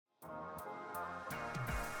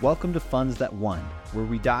Welcome to Funds That Won, where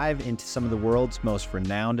we dive into some of the world's most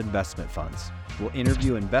renowned investment funds. We'll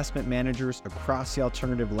interview investment managers across the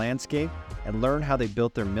alternative landscape and learn how they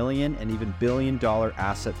built their million and even billion-dollar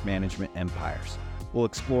asset management empires. We'll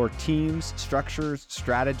explore teams, structures,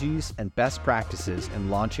 strategies, and best practices in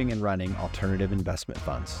launching and running alternative investment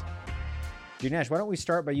funds. Jignesh, why don't we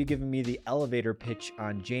start by you giving me the elevator pitch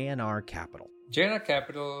on JNR Capital? JNR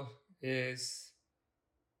Capital is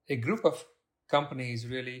a group of companies,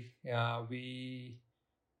 really.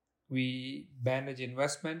 We manage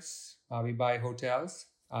investments. We buy hotels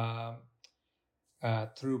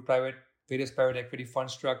through various private equity fund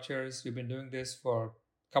structures. We've been doing this for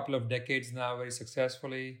a couple of decades now, very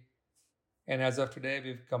successfully. And as of today,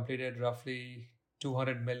 we've completed roughly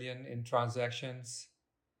 200 million in transactions.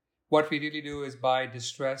 What we really do is buy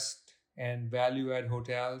distressed and value-add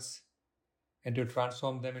hotels and to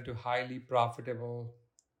transform them into highly profitable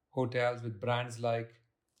hotels with brands like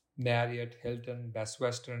Marriott, Hilton, Best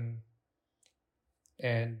Western.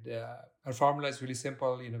 And our formula is really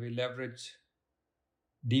simple. We leverage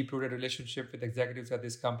deep-rooted relationship with executives at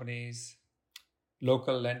these companies,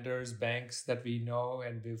 local lenders, banks that we know,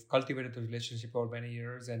 and we've cultivated the relationship over many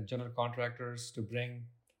years, and general contractors to bring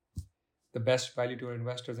the best value to our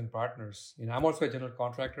investors and partners. I'm also a general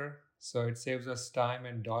contractor, so it saves us time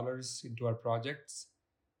and dollars into our projects.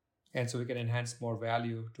 And so we can enhance more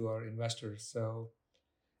value to our investors.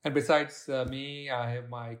 And besides me, I have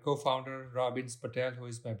my co-founder, Patel, who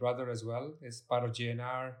is my brother as well, is part of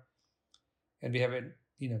JNR. And we have a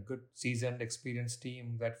good seasoned, experienced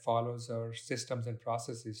team that follows our systems and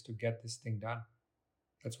processes to get this thing done.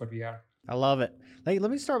 That's what we are. I love it. Hey,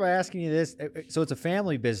 let me start by asking you this. So it's a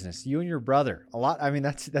family business, you and your brother.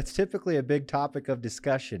 That's typically a big topic of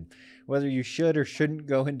discussion, whether you should or shouldn't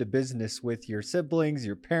go into business with your siblings,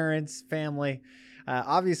 your parents, family.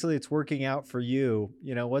 Obviously, it's working out for you.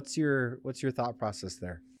 What's your thought process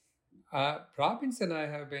there? Robbins and I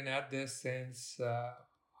have been at this since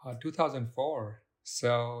 2004.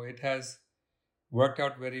 So it has worked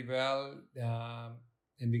out very well.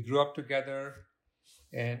 And we grew up together.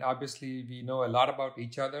 And obviously, we know a lot about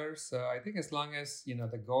each other. So I think as long as,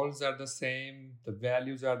 the goals are the same, the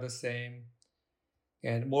values are the same,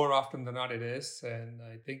 and more often than not it is. And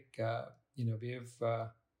I think,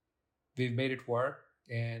 we've made it work.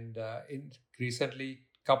 And recently,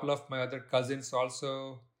 a couple of my other cousins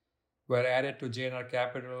also were added to JNR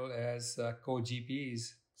Capital as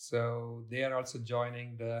co-GPs. So they are also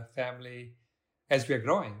joining the family as we are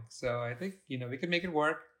growing. So I think, we can make it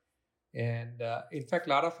work. And in fact, a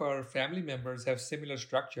lot of our family members have similar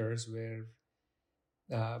structures where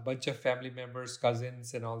a bunch of family members,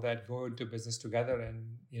 cousins, and all that go into business together,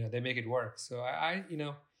 and they make it work. So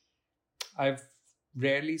I've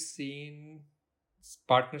rarely seen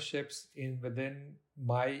partnerships within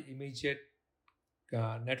my immediate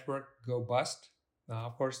network go bust.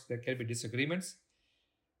 Of course, there can be disagreements,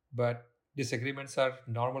 but disagreements are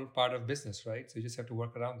normal part of business, right? So you just have to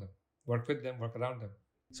work around them, work with them, work around them.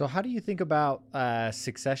 So how do you think about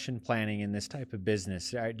succession planning in this type of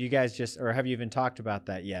business? Do you guys or have you even talked about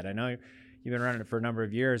that yet? I know you've been running it for a number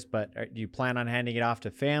of years, but do you plan on handing it off to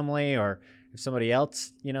family, or if somebody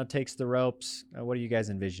else, takes the ropes? What are you guys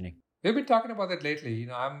envisioning? We've been talking about that lately.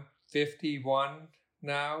 I'm 51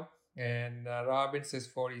 now, and Robbins is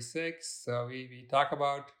 46. So we talk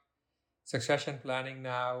about succession planning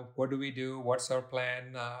now. What do we do? What's our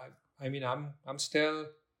plan? I'm still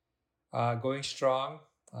going strong.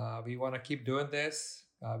 We want to keep doing this.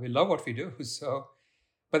 We love what we do. So,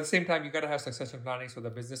 but at the same time, you got to have succession planning so the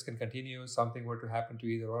business can continue. Something were to happen to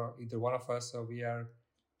either one of us. So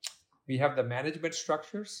we have the management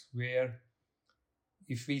structures where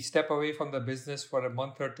if we step away from the business for a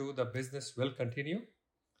month or two, the business will continue.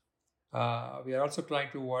 We are also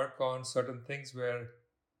trying to work on certain things where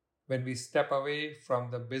when we step away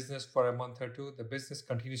from the business for a month or two, the business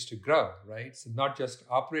continues to grow, right? So not just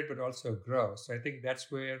operate, but also grow. So I think that's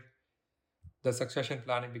where the succession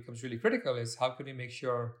planning becomes really critical, is how can we make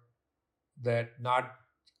sure that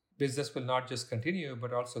business will not just continue,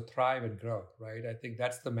 but also thrive and grow, right? I think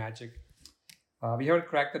that's the magic. We haven't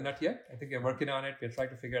cracked the nut yet. I think we're working on it. We're trying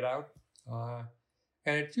to figure it out.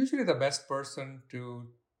 And it's usually the best person to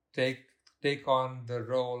take on the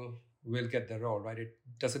role will get the role, right? It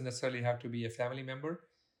doesn't necessarily have to be a family member.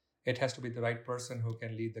 It has to be the right person who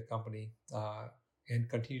can lead the company and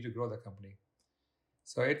continue to grow the company.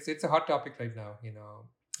 So it's a hot topic right now,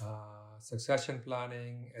 succession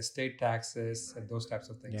planning, estate taxes, and those types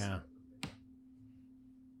of things.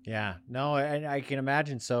 Yeah. No, I can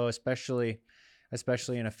imagine so, especially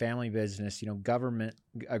especially in a family business, governance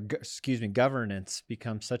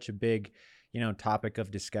becomes such a big, topic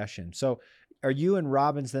of discussion. So are you and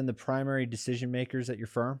Robbins then the primary decision makers at your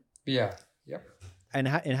firm? Yeah. Yep. And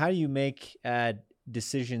how do you make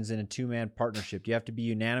decisions in a two-man partnership? Do you have to be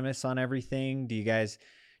unanimous on everything? Do you guys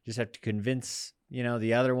just have to convince,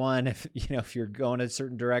 the other one if you're going a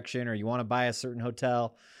certain direction or you want to buy a certain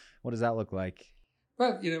hotel? What does that look like?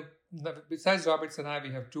 Well, besides Roberts and I,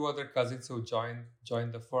 we have two other cousins who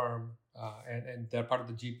joined the firm, and they're part of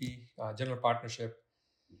the GP general partnership.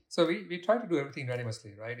 So we try to do everything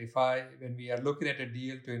unanimously, right? When we are looking at a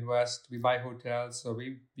deal to invest, we buy hotels, so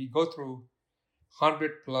we go through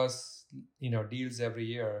 100 plus deals every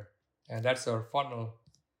year, and that's our funnel.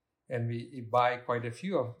 And we buy quite a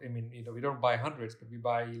few of. We don't buy hundreds, but we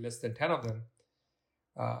buy less than 10 of them.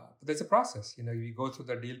 But there's a process. We go through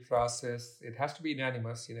the deal process. It has to be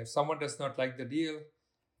unanimous. If someone does not like the deal,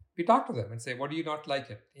 we talk to them and say, "What do you not like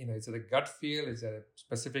it? Is it a gut feel? Is it a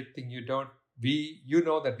specific thing you don't?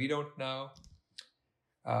 That we don't know."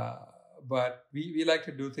 But we like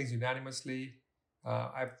to do things unanimously.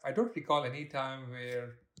 I don't recall any time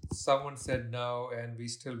where someone said no and we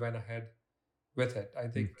still went ahead with it. I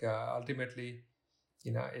think ultimately,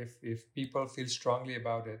 if people feel strongly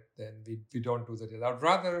about it, then we don't do the deal. I'd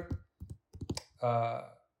rather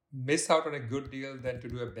miss out on a good deal than to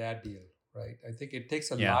do a bad deal, right? I think it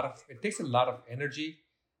takes a lot of energy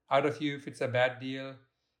out of you if it's a bad deal.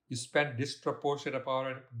 You spend disproportionate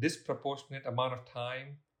amount of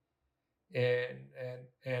time,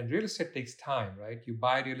 and real estate takes time, right? You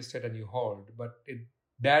buy real estate and you hold, but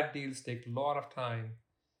bad deals take a lot of time,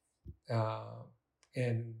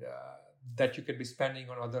 and that you could be spending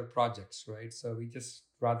on other projects, right? So we just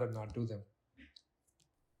rather not do them.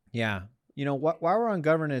 Yeah. While we're on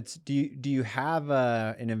governance, do you have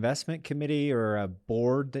an investment committee or a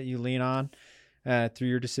board that you lean on through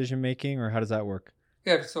your decision making, or how does that work?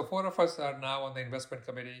 Yeah. So 4 of us are now on the investment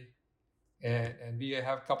committee, and we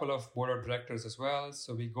have a couple of board of directors as well.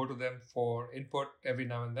 So we go to them for input every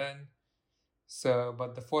now and then. So,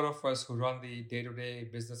 but the 4 of us who run the day-to-day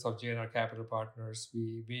business of JNR Capital Partners,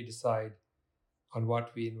 we decide on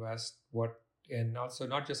what we invest, and also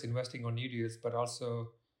not just investing on new deals, but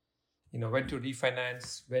also, when to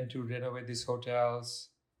refinance, when to renovate these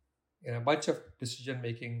hotels, a bunch of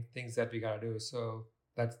decision-making things that we gotta do. So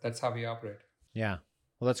that's how we operate. Yeah.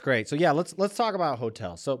 Well, that's great. So yeah, let's talk about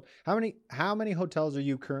hotels. So how many hotels are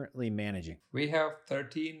you currently managing? We have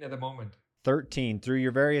 13 at the moment. 13 through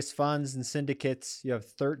your various funds and syndicates. You have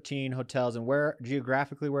 13 hotels, and where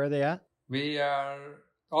are they at?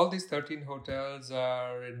 All these 13 hotels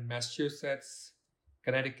are in Massachusetts,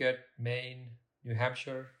 Connecticut, Maine, New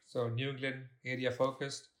Hampshire. So New England area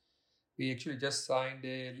focused. We actually just signed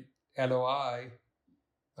a LOI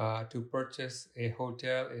to purchase a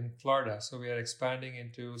hotel in Florida. So we are expanding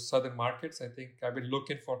into southern markets. I think I've been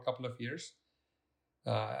looking for a couple of years.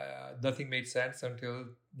 Nothing made sense until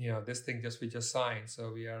this thing we just signed.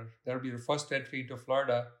 So that'll be the first entry into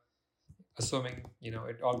Florida, assuming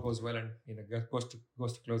it all goes well and goes to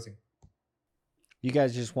closing. You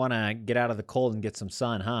guys just want to get out of the cold and get some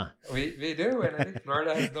sun, huh? We do, and I think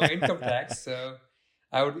Florida has no income tax, so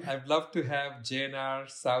I'd love to have JNR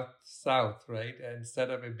South, right, and set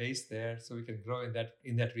up a base there so we can grow in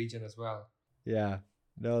that region as well. Yeah,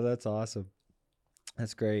 no, that's awesome.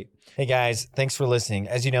 That's great. Hey guys, thanks for listening.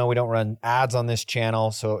 As you know, we don't run ads on this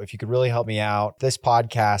channel, so if you could really help me out, this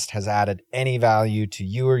podcast has added any value to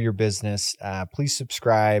you or your business, please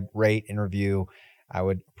subscribe, rate, and review. I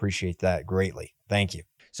would appreciate that greatly. Thank you.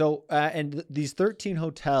 So, and these 13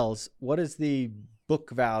 hotels, what is the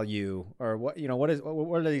book value, or what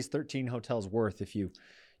are these 13 hotels worth if you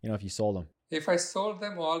sold them? If I sold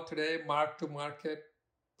them all today, mark to market,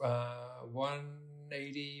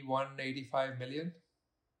 180, 185 million.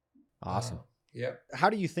 Awesome. Yeah. How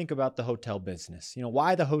do you think about the hotel business?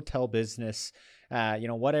 Why the hotel business?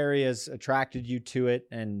 What areas attracted you to it,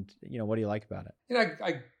 and what do you like about it?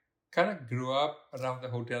 I kind of grew up around the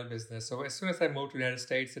hotel business. So as soon as I moved to the United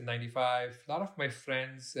States in 95, a lot of my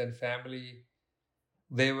friends and family,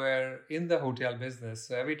 they were in the hotel business.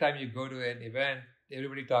 So every time you go to an event,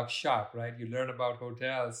 everybody talks shop, right? You learn about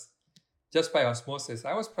hotels just by osmosis.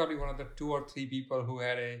 I was probably one of the 2 or 3 people who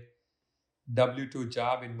had a W-2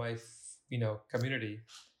 job in my community.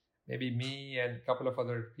 Maybe me and a couple of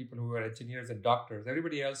other people who were engineers and doctors.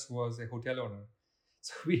 Everybody else was a hotel owner.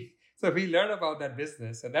 So we learned about that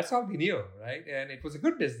business, and that's all we knew, right? And it was a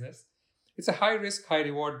good business. It's a high risk, high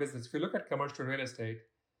reward business. If you look at commercial real estate,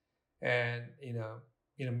 and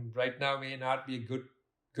right now may not be a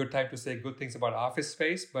good time to say good things about office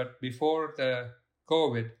space, but before the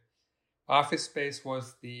COVID, office space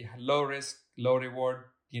was the low risk, low reward,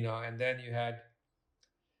 and then you had,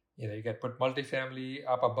 you get put multifamily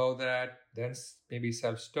up above that, then maybe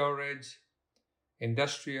self-storage,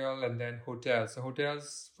 industrial, and then hotels. So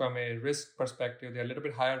hotels, from a risk perspective, they're a little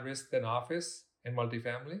bit higher risk than office and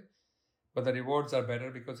multifamily, but the rewards are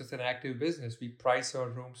better because it's an active business. We price our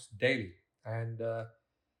rooms daily, and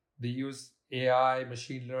they use AI,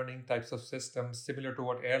 machine learning types of systems similar to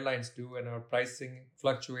what airlines do, and our pricing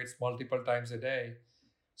fluctuates multiple times a day.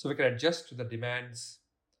 So we can adjust to the demands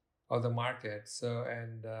of the market. So,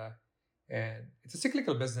 and it's a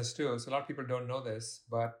cyclical business too. So a lot of people don't know this,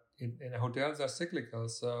 but in hotels are cyclical.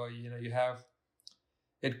 So, you have,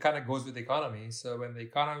 it kind of goes with the economy. So when the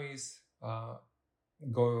economies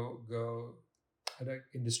go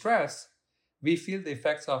in distress, we feel the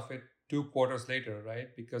effects of it 2 quarters later,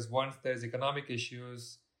 right? Because once there's economic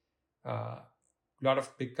issues, a lot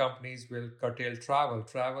of big companies will curtail travel.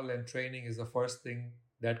 Travel and training is the first thing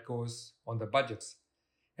that goes on the budgets.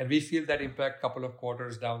 And we feel that impact a couple of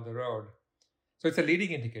quarters down the road. So it's a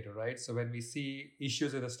leading indicator, right? So when we see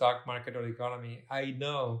issues in the stock market or economy, I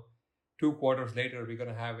know 2 quarters later, we're going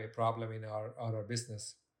to have a problem in our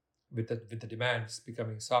business with the demands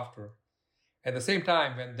becoming softer. At the same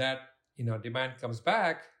time, when that demand comes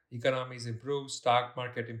back, economies improve, stock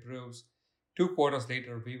market improves. 2 quarters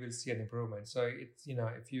later, we will see an improvement. So it's,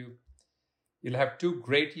 if you'll have 2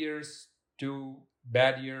 great years, 2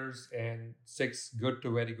 bad years, and 6 good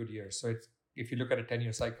to very good years. So it's, if you look at a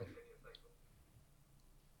 10-year cycle.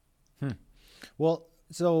 Well,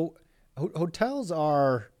 so hotels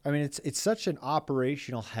are, it's such an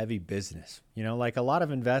operational heavy business, like a lot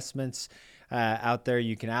of investments out there,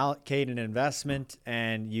 you can allocate an investment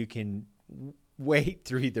and you can wait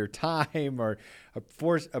through either time or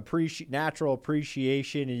natural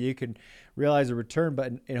appreciation, and you can realize a return.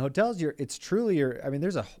 But in hotels, it's truly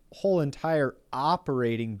there's a whole entire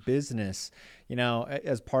operating business,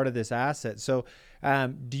 as part of this asset. So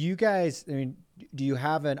do you guys, do you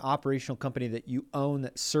have an operational company that you own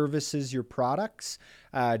that services your products?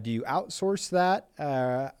 Do you outsource that?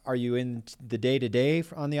 Are you in the day-to-day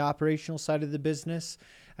on the operational side of the business?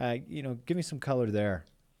 Give me some color there.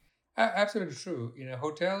 Absolutely true.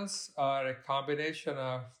 Hotels are a combination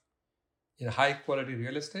of high quality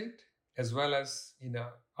real estate as well as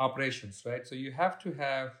operations, right? So you have to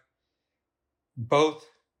have both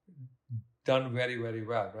done very, very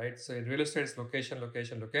well, right? So in real estate, it's location.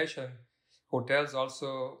 Hotels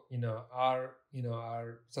also are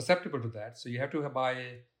susceptible to that. So you have to buy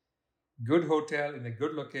a good hotel in a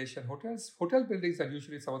good location. Hotel buildings are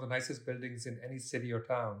usually some of the nicest buildings in any city or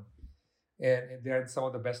town, and they're in some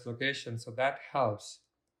of the best locations. So that helps.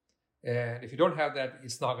 And if you don't have that,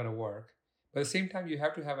 it's not going to work. But at the same time, you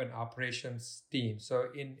have to have an operations team. So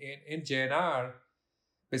in JNR,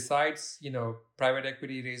 besides private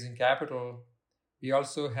equity raising capital, we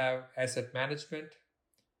also have asset management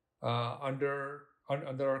under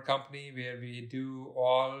our company, where we do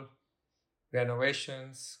all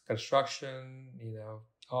renovations, construction,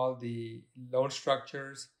 all the loan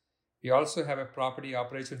structures. We also have a property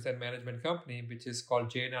operations and management company, which is called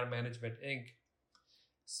JNR Management Inc.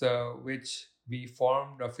 So, which we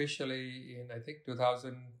formed officially in, I think,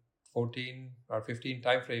 2014 or 15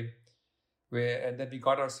 timeframe, and then we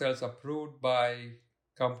got ourselves approved by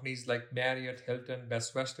companies like Marriott, Hilton,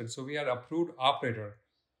 Best Western. So we are approved operator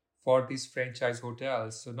for these franchise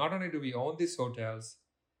hotels. So not only do we own these hotels,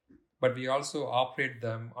 but we also operate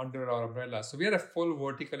them under our umbrella. So we are a full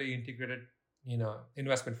vertically integrated,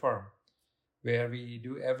 investment firm where we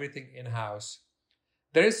do everything in-house.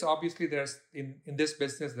 There's in this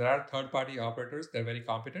business, there are third-party operators. They're very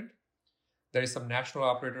competent. There is some national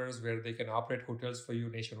operators where they can operate hotels for you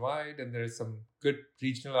nationwide. And there is some good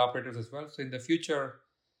regional operators as well. So in the future,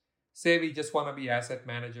 say we just want to be asset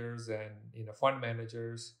managers and, fund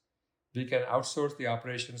managers, we can outsource the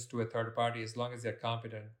operations to a third party as long as they're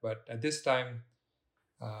competent. But at this time,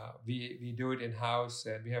 we do it in-house,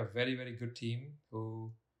 and we have a very, very good team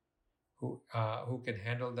who can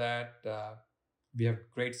handle that. We have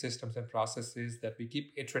great systems and processes that we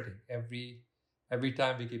keep iterating every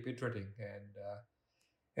time. We keep iterating,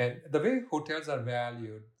 and the way hotels are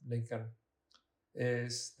valued, Lincoln,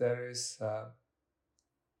 is there is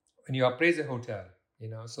when you appraise a hotel,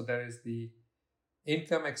 so there is the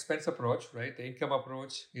income expense approach, right? The income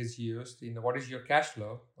approach is used. What is your cash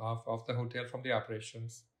flow of the hotel from the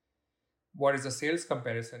operations? What is the sales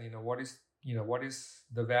comparison? What is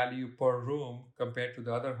the value per room compared to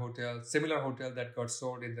the other similar hotel that got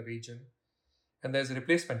sold in the region? And there's a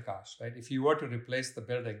replacement cost, right? If you were to replace the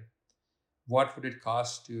building, what would it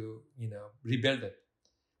cost to, rebuild it?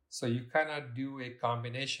 So you cannot do a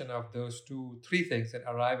combination of those three things and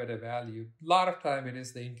arrive at a value. A lot of time it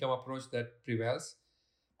is the income approach that prevails,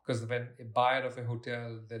 because when a buyer of a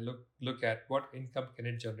hotel, they look at what income can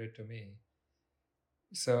it generate to me.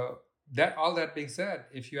 So that, all that being said,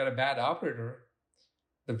 if you are a bad operator,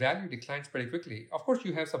 the value declines pretty quickly. Of course,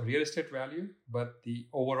 you have some real estate value, but the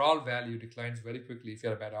overall value declines very quickly if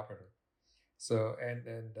you're a bad operator. So and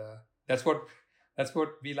that's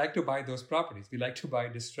what we like to buy, those properties. We like to buy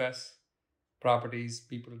distress properties.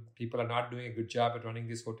 People are not doing a good job at running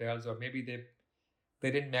these hotels, or maybe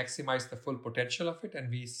they didn't maximize the full potential of it,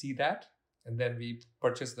 and we see that, and then we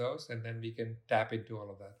purchase those, and then we can tap into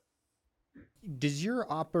all of that. Does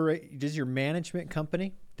your management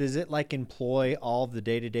company, does it like employ all of the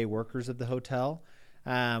day-to-day workers of the hotel,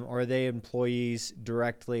 or are they employees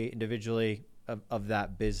directly, individually of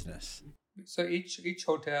that business? So each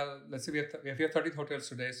hotel, let's say we have 30 hotels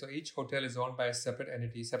today. So each hotel is owned by a separate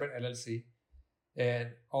entity, separate LLC,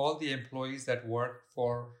 and all the employees that work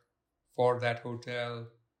for that hotel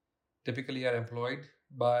typically are employed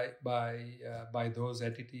by those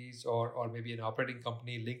entities, or maybe an operating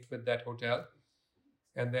company linked with that hotel.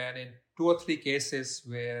 And then in 2 or 3 cases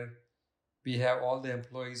where we have all the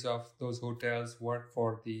employees of those hotels work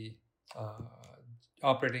for the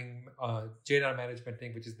operating JNR management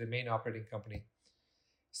thing, which is the main operating company.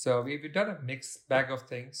 So we've done a mixed bag of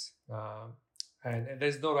things, and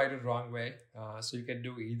there's no right or wrong way. So you can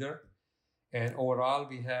do either. And overall,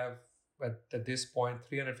 we have at this point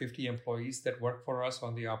 350 employees that work for us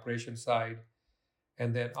on the operations side.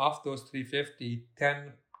 And then of those 350,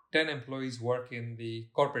 10 employees work in the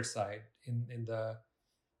corporate side, in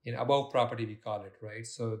above property, we call it, right?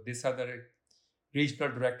 So these are the regional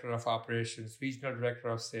director of operations, regional director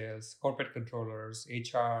of sales, corporate controllers,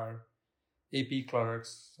 HR, AP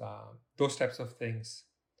clerks, those types of things,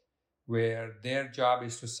 where their job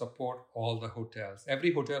is to support all the hotels.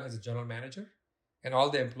 Every hotel has a general manager, and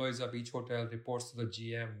all the employees of each hotel reports to the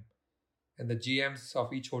GM, and the GMs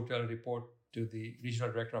of each hotel report to the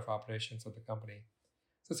regional director of operations of the company.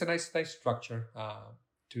 So it's a nice structure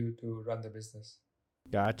to run the business.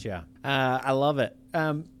 Gotcha. I love it.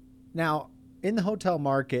 Now, in the hotel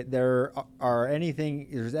market, there's anything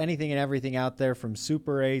and everything out there, from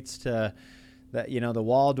Super 8s to the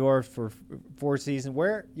Waldorf for Four Seasons.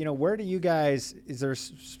 Where do you guys, is there a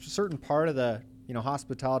certain part of the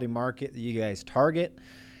hospitality market that you guys target,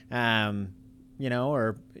 or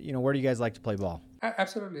where do you guys like to play ball?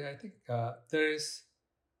 Absolutely. I think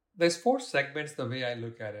there's 4 segments the way I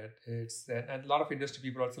look at it. And a lot of industry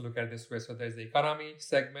people also look at it this way. So there's the economy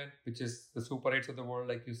segment, which is the Super 8s of the world,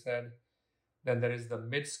 like you said. Then there is the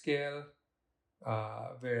mid-scale,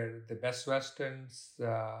 where the Best Westerns,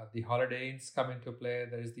 the Holiday Inns come into play.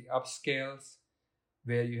 There is the upscales,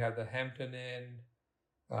 where you have the Hampton Inn,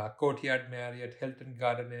 Courtyard Marriott, Hilton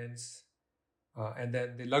Garden Inns, and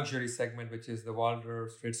then the luxury segment, which is the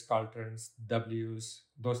Waldorfs, Ritz-Carltons, W's,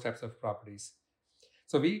 those types of properties.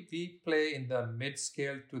 So we play in the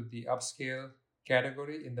mid-scale to the upscale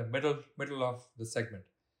category, in the middle of the segment.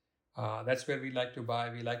 That's where we like to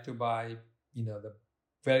buy. We like to buy, the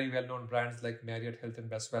very well-known brands like Marriott, Hilton,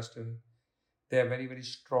 Best Western. They have very, very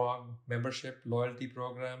strong membership loyalty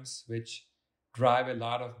programs, which drive a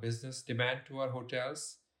lot of business demand to our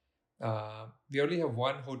hotels. We only have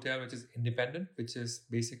one hotel which is independent, which is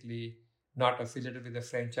basically not affiliated with a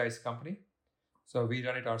franchise company. So we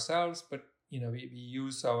run it ourselves, but we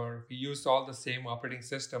use all the same operating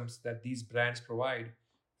systems that these brands provide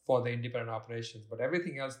for the independent operations. But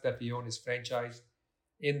everything else that we own is franchised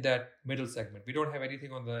in that middle segment. We don't have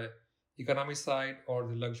anything on the economy side or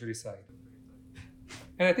the luxury side.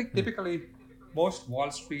 And I think typically most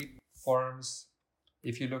Wall Street firms,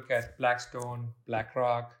 if you look at Blackstone,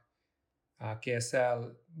 BlackRock,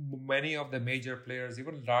 KSL, many of the major players,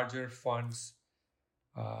 even larger funds,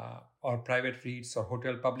 or private REITs or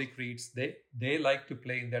hotel public REITs, they like to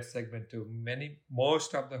play in that segment too.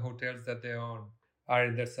 Most of the hotels that they own are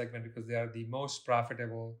in that segment because they are the most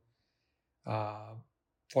profitable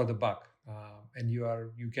for the buck, and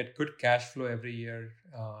you get good cash flow every year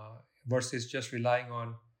versus just relying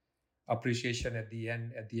on appreciation at the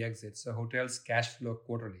end, at the exit. So hotels cash flow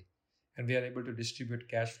quarterly, and we are able to distribute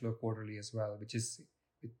cash flow quarterly as well, which is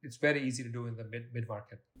it's very easy to do in the mid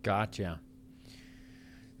market. Gotcha.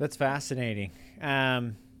 That's fascinating.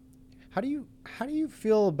 How do you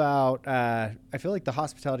feel about? I feel like the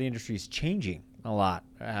hospitality industry is changing a lot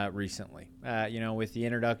recently. With the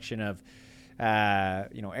introduction of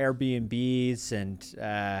Airbnbs and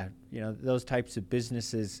those types of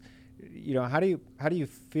businesses. How do you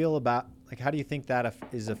feel about Like, how do you think that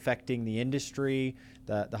is affecting the industry,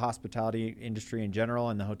 the hospitality industry in general,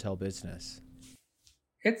 and the hotel business?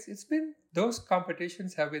 It's been, those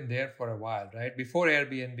competitions have been there for a while, right? Before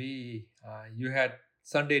Airbnb, you had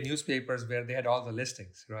Sunday newspapers where they had all the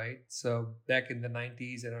listings, right? So back in the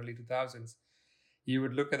 90s and early 2000s, you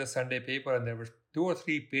would look at the Sunday paper and there were 2 or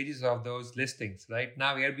 3 pages of those listings, right?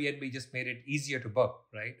 Now Airbnb just made it easier to book,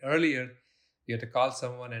 right? Earlier, you had to call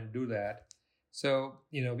someone and do that. So,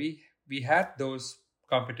 we had those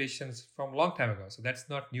competitions from a long time ago. So that's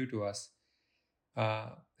not new to us.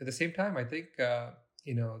 At the same time, I think,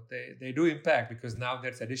 they do impact, because now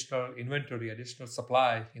there's additional inventory, additional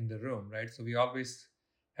supply in the room, right? So we always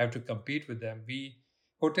have to compete with them.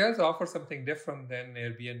 Hotels offer something different than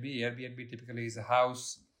Airbnb. Airbnb typically is a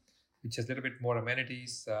house which has a little bit more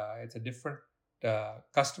amenities. It's a different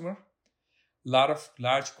customer. A lot of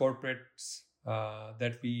large corporates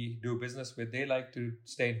that we do business with, they like to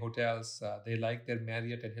stay in hotels. They like their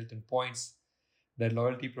Marriott and Hilton points. Their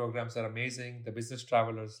loyalty programs are amazing. The business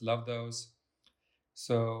travelers love those.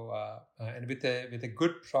 So, and with a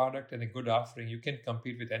good product and a good offering, you can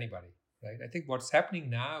compete with anybody, right? I think what's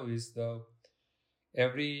happening now is, though,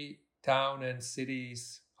 every town and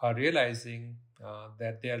cities are realizing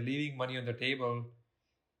that they are leaving money on the table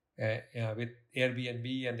with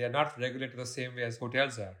Airbnb, and they're not regulated the same way as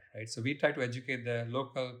hotels are, right? So we try to educate the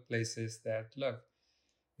local places that, look,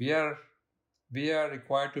 we are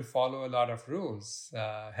required to follow a lot of rules,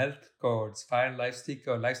 health codes, fire and life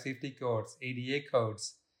safety codes, ADA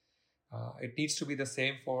codes. It needs to be the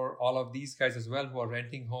same for all of these guys as well who are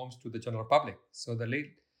renting homes to the general public. So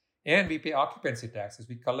and we pay occupancy taxes.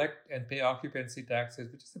 We collect and pay occupancy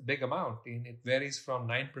taxes, which is a big amount. And it varies from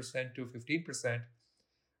 9% to 15%.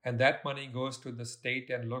 And that money goes to the state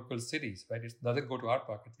and local cities, right? It doesn't go to our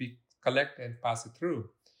pocket. We collect and pass it through.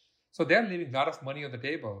 So they're leaving a lot of money on the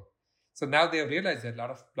table. So now they have realized that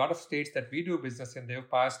a lot of states that we do business in, they've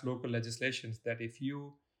passed local legislations that if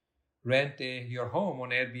you rent your home on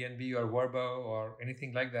Airbnb or Vrbo or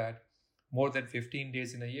anything like that more than 15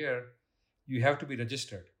 days in a year, you have to be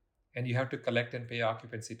registered and you have to collect and pay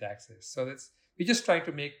occupancy taxes. So we're just trying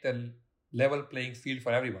to make the level playing field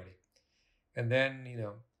for everybody. And then,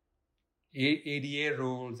 ADA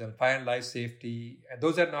rules and fire and life safety, and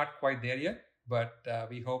those are not quite there yet, but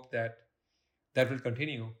we hope that will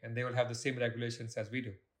continue and they will have the same regulations as we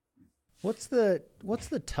do. What's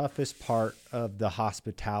the toughest part of the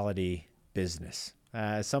hospitality business?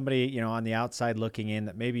 Somebody, on the outside looking in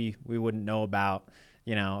that maybe we wouldn't know about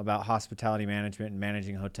hospitality management and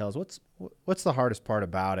managing hotels. What's the hardest part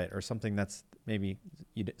about it, or something that's maybe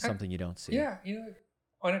something you don't see? Yeah,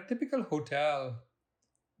 on a typical hotel,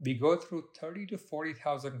 we go through 30 to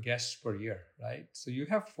 40,000 guests per year, right? So you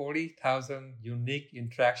have 40,000 unique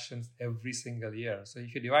interactions every single year. So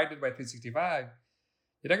if you divide it by 365,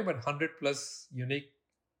 you're talking about 100 plus unique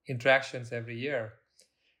interactions every year.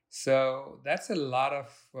 So that's a lot of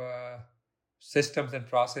systems and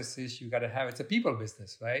processes you got to have. It's a people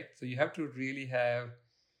business, right? So you have to really have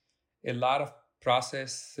a lot of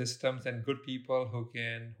process systems and good people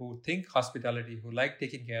who think hospitality, who like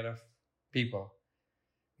taking care of people.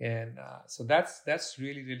 And so that's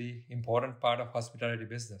really, really important part of hospitality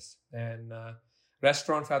business. And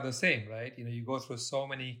restaurants are the same, right? You go through so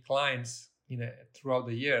many clients, throughout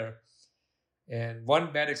the year, and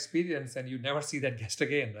one bad experience and you never see that guest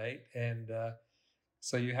again, right? And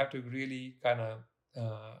so you have to really kind of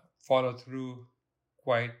follow through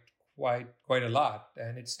quite a lot.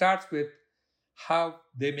 And it starts with how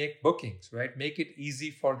they make bookings, right? Make it easy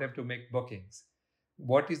for them to make bookings.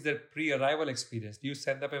 What is their pre-arrival experience? Do you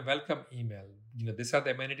send them a welcome email? These are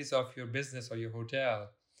the amenities of your business or your hotel.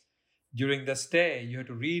 During the stay, you have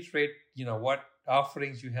to reiterate, what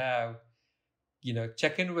offerings you have.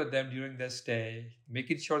 Check in with them during their stay,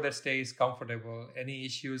 making sure their stay is comfortable. Any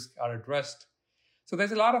issues are addressed. So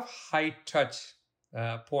there's a lot of high touch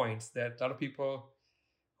points that a lot of people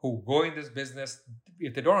who go in this business,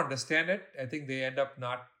 if they don't understand it, I think they end up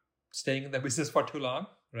not staying in the business for too long,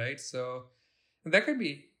 right? So there can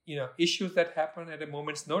be, issues that happen at a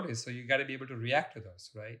moment's notice. So you got to be able to react to those,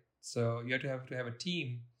 right? So you have to have a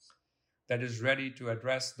team that is ready to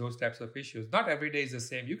address those types of issues. Not every day is the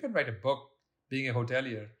same. You can write a book being a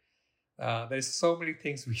hotelier. There's so many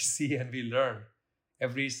things we see and we learn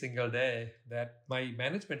every single day that my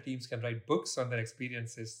management teams can write books on their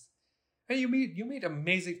experiences. And you meet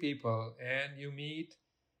amazing people, and you meet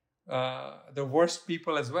the worst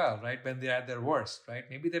people as well, right? When they're at their worst, right?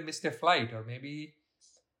 Maybe they missed their flight, or maybe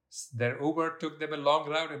their Uber took them a long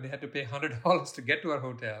route and they had to pay $100 to get to our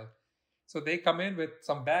hotel. So they come in with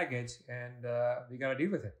some baggage, and we got to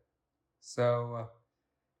deal with it. So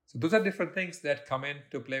So those are different things that come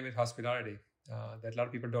into play with hospitality that a lot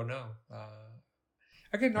of people don't know.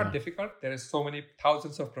 Again, not difficult. There is so many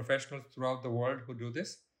thousands of professionals throughout the world who do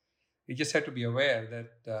this. You just have to be aware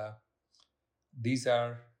that these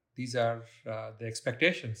are the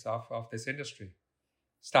expectations of this industry.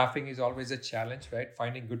 Staffing is always a challenge, right?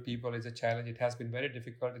 Finding good people is a challenge. It has been very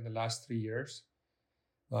difficult in the last 3 years.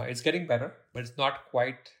 It's getting better, but it's not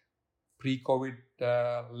quite pre-COVID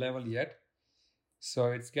level yet.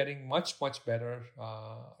 So it's getting much better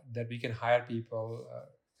that we can hire people.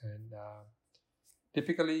 And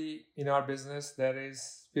typically in our business, there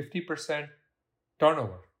is 50%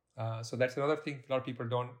 turnover. So that's another thing a lot of people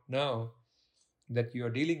don't know, that you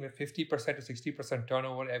are dealing with 50% to 60%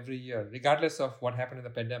 turnover every year, regardless of what happened in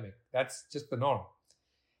the pandemic. That's just the norm.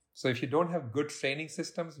 So if you don't have good training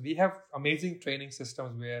systems, we have amazing training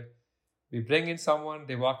systems where we bring in someone,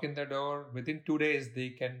 they walk in the door, within 2 days, they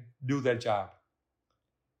can do their job.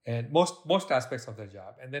 And most aspects of their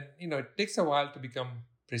job. And then, it takes a while to become,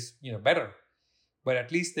 better. But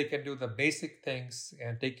at least they can do the basic things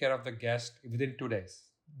and take care of the guest within 2 days.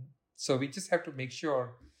 So we just have to make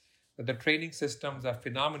sure that the training systems are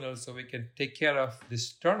phenomenal so we can take care of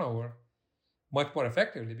this turnover much more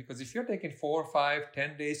effectively. Because if you're taking 4, 5,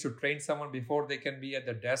 10 days to train someone before they can be at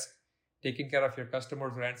the desk taking care of your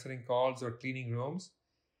customers or answering calls or cleaning rooms,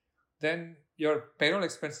 then your payroll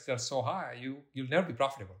expenses are so high, you'll never be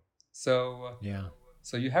profitable. So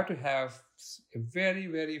so you have to have a very,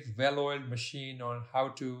 very well-oiled machine on how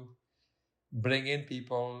to bring in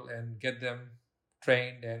people and get them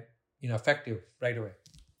trained and effective right away.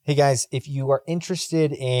 Hey guys, if you are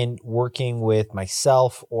interested in working with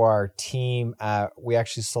myself or our team, we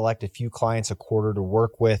actually select a few clients a quarter to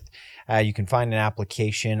work with. You can find an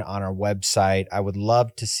application on our website. I would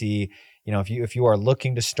love to see, if you are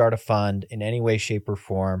looking to start a fund in any way, shape, or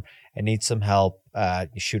form and need some help,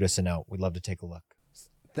 shoot us a note. We'd love to take a look.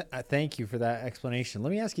 Thank you for that explanation. Let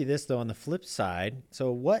me ask you this though, on the flip side.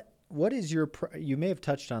 So what is you may have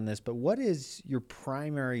touched on this, but what is your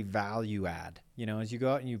primary value add? As you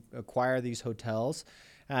go out and you acquire these hotels,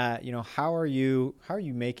 how are you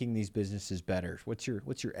making these businesses better? What's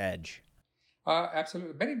your edge?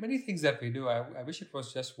 Absolutely. Many things that we do. I wish it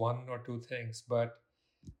was just one or two things, but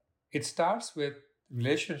it starts with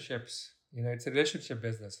relationships. It's a relationship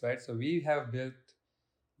business, right? So we have built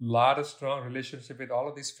a lot of strong relationship with all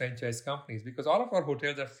of these franchise companies because all of our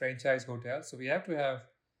hotels are franchise hotels. So we have to have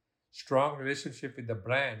strong relationship with the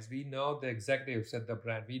brands. We know the executives at the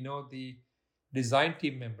brand. We know the design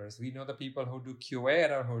team members. We know the people who do QA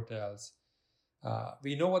at our hotels.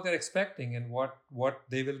 We know what they're expecting and what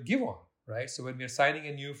they will give on, right? So when we're signing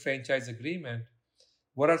a new franchise agreement,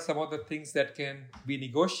 what are some of the things that can be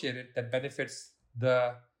negotiated that benefits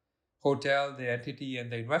the hotel, the entity,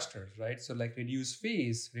 and the investors, right? So like reduced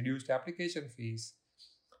fees, reduced application fees,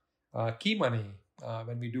 key money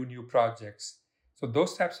when we do new projects. So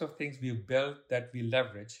those types of things we've built that we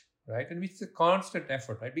leverage, right? And it's a constant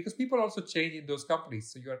effort, right? Because people also change in those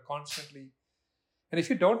companies. So you are constantly, and if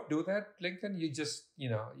you don't do that, Lincoln, you just,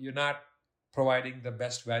 you're not providing the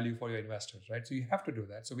best value for your investors, right? So you have to do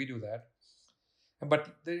that. So we do that.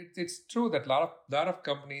 But it's true that a lot of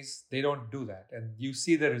companies, they don't do that. And you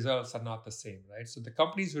see the results are not the same, right? So the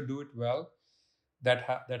companies who do it well,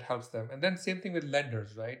 that helps them. And then same thing with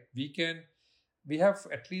lenders, right? We have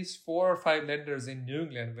at least 4 or 5 lenders in New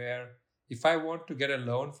England where if I want to get a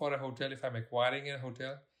loan for a hotel, if I'm acquiring a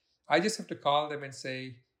hotel, I just have to call them and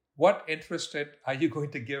say, what interest rate are you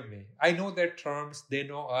going to give me? I know their terms. They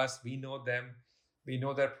know us. We know them. We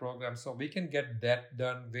know their program. So we can get that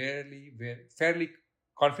done fairly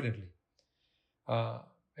confidently.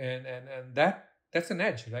 And that's an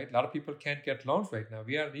edge, right? A lot of people can't get loans right now.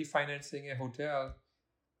 We are refinancing a hotel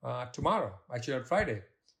tomorrow, actually on Friday.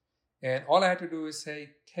 And all I had to do is say,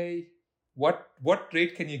 hey, what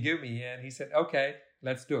rate can you give me? And he said, okay,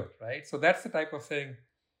 let's do it, right? So that's the type of thing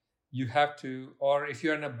you have to, or if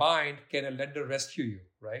you're in a bind, can a lender rescue you,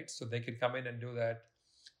 right? So they can come in and do that.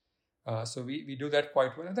 So we do that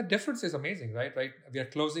quite well. And the difference is amazing, right? We are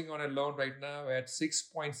closing on a loan right now at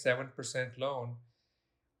 6.7% loan.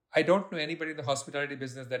 I don't know anybody in the hospitality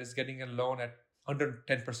business that is getting a loan at under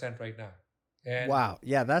 10% right now. And wow.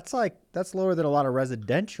 Yeah, that's lower than a lot of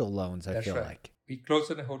residential loans, I feel right. like. We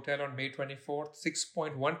closed in a hotel on May 24th,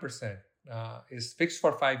 6.1% is fixed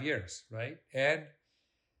for 5 years, right? And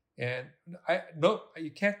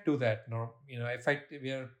you can't do that. No,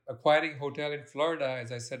 we are acquiring a hotel in Florida,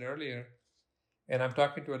 as I said earlier, and I'm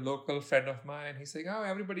talking to a local friend of mine. He's saying, oh,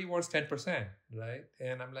 everybody wants 10%, right?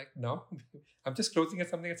 And I'm like, no, I'm just closing at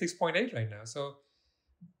something at 6.8 right now. So,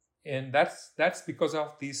 and that's because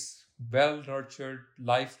of these well-nurtured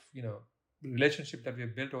life, relationship that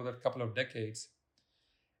we've built over a couple of decades.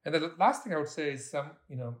 And the last thing I would say is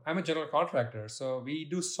I'm a general contractor. So we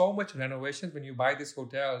do so much renovations. When you buy these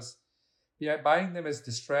hotels, we are buying them as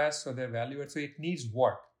distressed, so they're valued. So it needs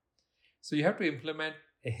work. So you have to implement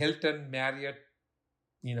a Hilton, Marriott,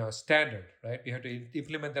 standard, right? We have to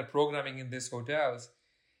implement that programming in these hotels.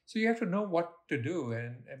 So you have to know what to do.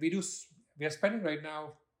 And we are spending right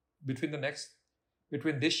now between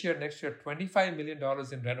this year and next year, $25 million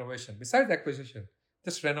in renovation, besides acquisition,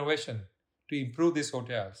 just renovation to improve these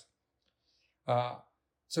hotels. I'm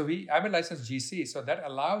a licensed GC, so that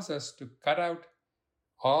allows us to cut out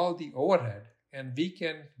all the overhead and we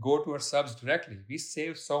can go to our subs directly. We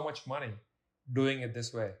save so much money doing it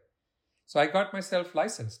this way. So I got myself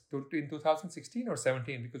licensed in 2016 or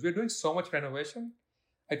 17 because we're doing so much renovation.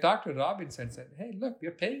 I talked to Robinson and said, hey, look,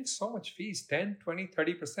 we're paying so much fees, 10, 20,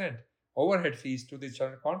 30% overhead fees to these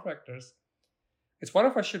general contractors. It's one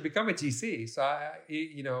of us should become a GC. So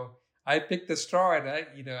I picked the straw and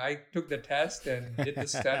I took the test and did the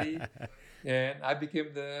study and I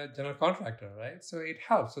became the general contractor, right? So it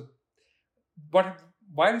helps. So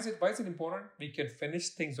why is it important? We can finish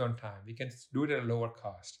things on time. We can do it at a lower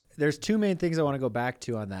cost. There's two main things I want to go back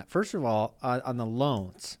to on that. First of all, on the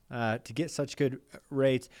loans, to get such good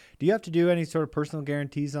rates, do you have to do any sort of personal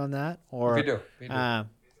guarantees on that? Or We do.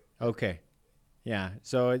 Okay. Yeah.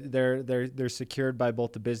 So they're secured by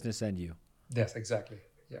both the business and you. Yes, exactly.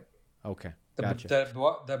 Yeah. Okay. Gotcha.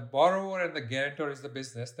 The borrower and the guarantor is the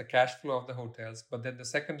business, the cash flow of the hotels. But then the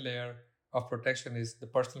second layer of protection is the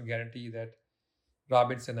personal guarantee that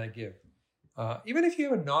Robinson and I give. Even if you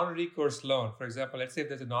have a non-recourse loan, for example, let's say if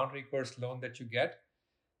there's a non-recourse loan that you get,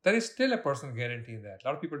 there is still a personal guarantee in that. A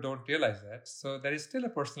lot of people don't realize that. So there is still a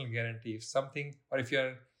personal guarantee. If something, or if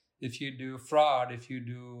you do fraud,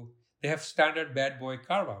 they have standard bad boy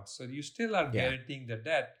carve-outs. So you still are guaranteeing the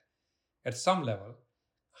debt at some level.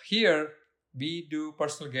 Here, we do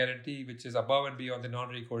personal guarantee, which is above and beyond the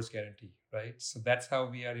non-recourse guarantee, right? So that's how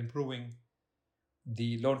we are improving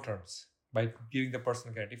the loan terms, by giving the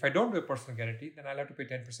personal guarantee. If I don't do a personal guarantee, then I'll have to pay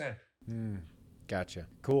 10%. Gotcha.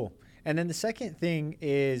 Cool. And then the second thing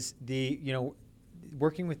is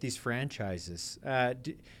working with these franchises.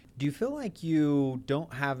 Do you feel like you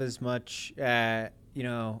don't have as much,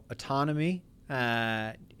 autonomy,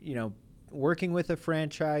 working with a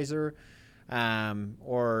franchisor,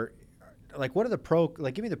 or like what are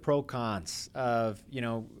the give me the pro cons of,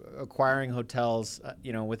 acquiring hotels,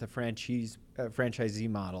 with a franchisee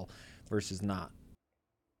model versus not?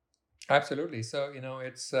 Absolutely. So,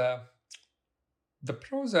 it's the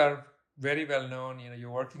pros are very well known.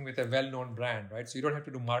 You're working with a well-known brand, right? So you don't have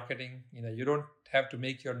to do marketing. You don't have to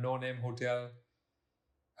make your no-name hotel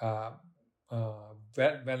well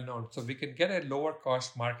known. So we can get a lower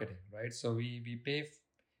cost marketing, right? So we pay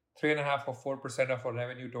 3.5 or 4% of our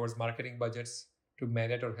revenue towards marketing budgets to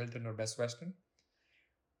Marriott or Hilton or Best Western.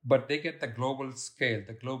 But they get the global scale,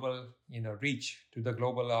 the global, reach to the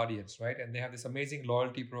global audience, right? And they have this amazing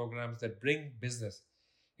loyalty programs that bring business.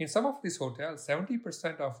 In some of these hotels,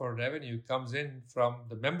 70% of our revenue comes in from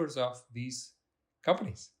the members of these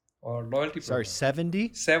companies or loyalty programs. Sorry,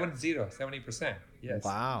 70%. Yes.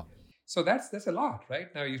 Wow. So that's a lot,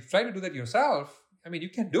 right? Now, you try to do that yourself. I mean, you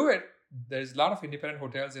can do it. There's a lot of independent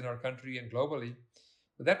hotels in our country and globally.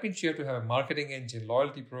 But that means you have to have a marketing engine,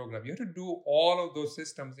 loyalty program. You have to do all of those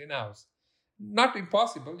systems in-house. Not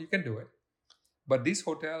impossible. You can do it. But these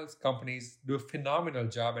hotels companies do a phenomenal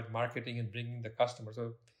job at marketing and bringing the customer.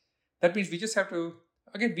 So that means we just have to,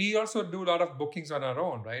 again, we also do a lot of bookings on our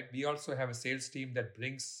own, right? We also have a sales team that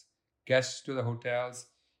brings guests to the hotels,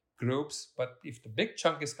 groups. But if the big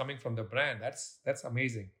chunk is coming from the brand, that's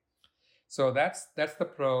amazing. So that's the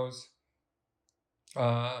pros.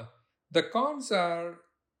 The cons are,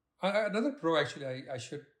 another pro actually I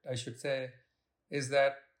should say is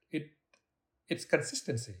that it's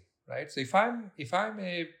consistency, right? So if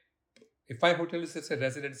my hotel is, let's say,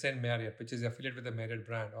 Residence Inn Marriott, which is affiliated with the Marriott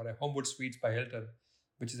brand, or a Homewood Suites by Hilton,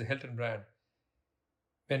 which is a Hilton brand,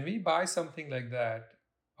 when we buy something like that,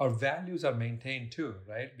 our values are maintained too,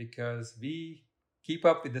 right? Because we keep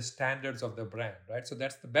up with the standards of the brand, right? So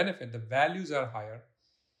that's the benefit. The values are higher.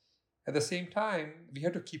 At the same time, we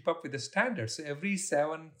have to keep up with the standards. So every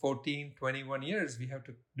 7, 14, 21 years, we have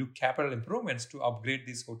to do capital improvements to upgrade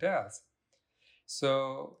these hotels.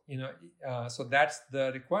 So, so that's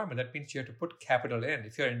the requirement. That means you have to put capital in.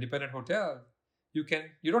 If you're an independent hotel, you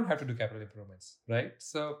don't have to do capital improvements, right?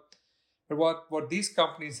 So, but what these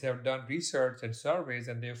companies have done research and surveys,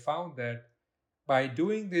 and they've found that by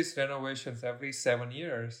doing these renovations every 7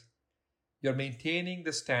 years, you're maintaining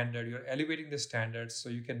the standard, you're elevating the standards so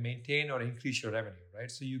you can maintain or increase your revenue, right?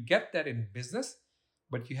 So you get that in business,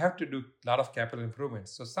 but you have to do a lot of capital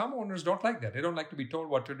improvements. So some owners don't like that. They don't like to be told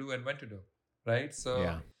what to do and when to do, right?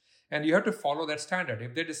 So, and you have to follow that standard.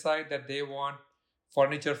 If they decide that they want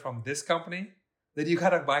furniture from this company, then you got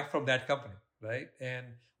to buy from that company, right? And,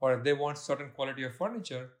 or if they want certain quality of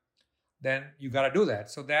furniture, then you got to do that.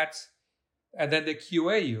 So that's, and then they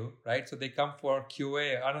QA you, right? So they come for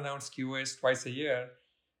QA, unannounced QAs twice a year.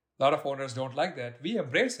 A lot of owners don't like that. We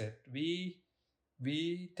embrace it. We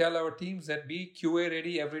tell our teams that be QA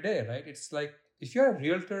ready every day, right? It's like if you're a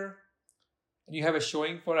realtor and you have a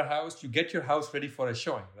showing for a house, you get your house ready for a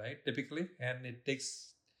showing, right? Typically. And it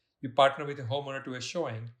takes, you partner with a homeowner to a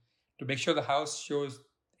showing to make sure the house shows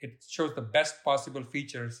the best possible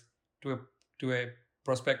features to a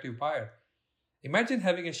prospective buyer. Imagine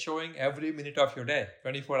having a showing every minute of your day,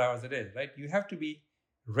 24 hours a day, right? You have to be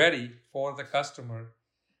ready for the customer.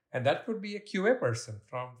 And that could be a QA person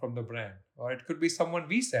from the brand, or it could be someone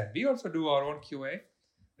we send. We also do our own QA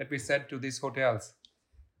that we send to these hotels.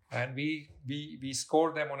 And we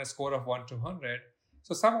score them on a score of 1 to 100.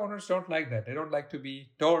 So some owners don't like that. They don't like to be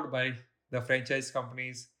told by the franchise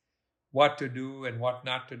companies what to do and what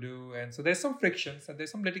not to do. And so there's some frictions and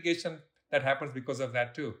there's some litigation that happens because of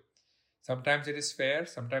that too. Sometimes it is fair,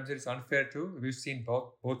 sometimes it is unfair too. We've seen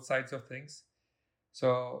both sides of things.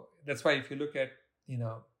 So that's why if you look at,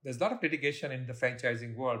 there's a lot of litigation in the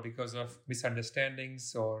franchising world because of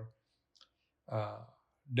misunderstandings or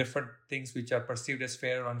different things which are perceived as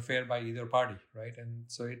fair or unfair by either party, right? And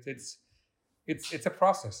so it's a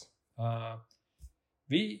process.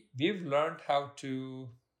 We've learned how to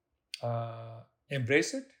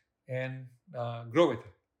embrace it and grow with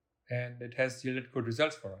it, and it has yielded good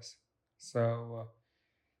results for us. So,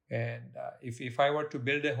 if I were to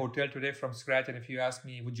build a hotel today from scratch, and if you ask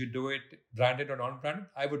me, would you do it branded or non-branded?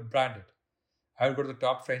 I would brand it. I would go to the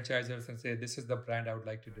top franchisers and say, this is the brand I would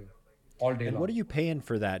like to do all day long. What are you paying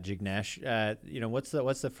for that, Jignesh?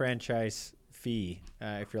 What's the franchise fee,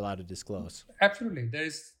 if you're allowed to disclose? Absolutely.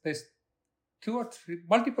 There's 2 or 3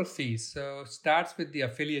 multiple fees. So it starts with the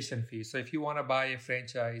affiliation fee. So if you want to buy a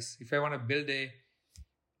franchise, if I want to build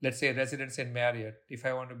let's say residence in Marriott, if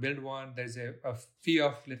I want to build one, there's a fee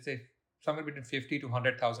of, let's say, somewhere between $50,000 to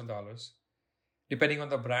 $100,000. Depending on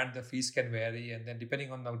the brand, the fees can vary. And then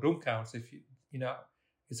depending on the room counts, if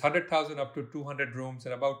it's 100,000 up to 200 rooms,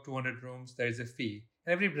 and about 200 rooms, there is a fee.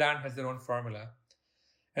 And every brand has their own formula.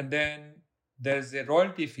 And then there's a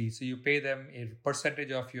royalty fee. So you pay them a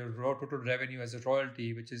percentage of your total revenue as a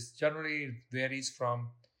royalty, which is generally varies from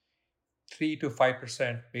 3 to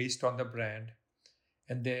 5% based on the brand.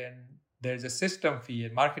 And then there's a system fee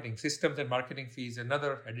and marketing. Systems and marketing fees,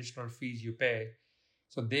 another additional fees you pay.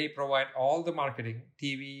 So they provide all the marketing,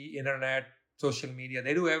 TV, internet, social media.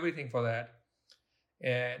 They do everything for that.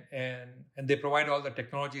 And they provide all the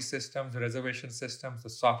technology systems, the reservation systems, the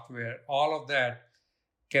software. All of that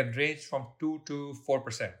can range from 2 to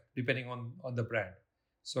 4%, depending on the brand.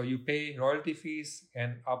 So you pay royalty fees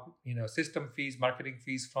and system fees, marketing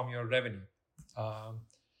fees from your revenue.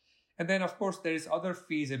 And then, of course, there is other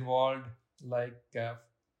fees involved, like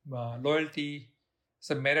loyalty.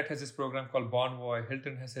 So Marriott has this program called Bonvoy.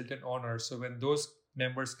 Hilton has Hilton Honors. So when those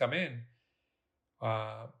members come in,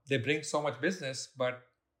 they bring so much business, but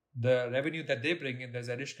the revenue that they bring in, there's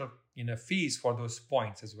additional fees for those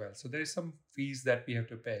points as well. So there is some fees that we have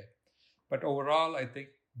to pay. But overall, I think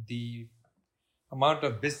the amount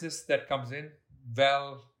of business that comes in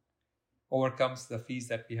overcomes the fees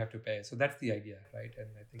that we have to pay. So that's the idea, right? And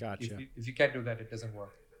I think if you can't do that, it doesn't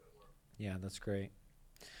work. Yeah, that's great.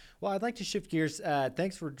 Well, I'd like to shift gears.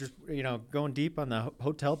 Thanks for just going deep on the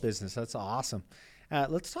hotel business. That's awesome.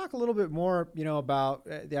 Let's talk a little bit more, about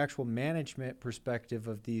the actual management perspective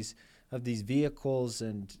of these vehicles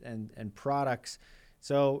and products.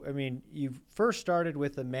 So, I mean, you first started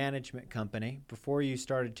with a management company before you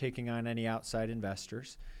started taking on any outside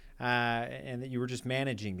investors. And that you were just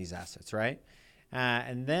managing these assets, right?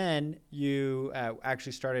 And then you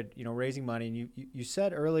actually started, raising money. And you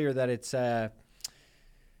said earlier that it's,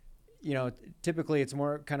 typically it's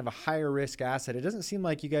more kind of a higher risk asset. It doesn't seem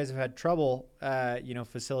like you guys have had trouble,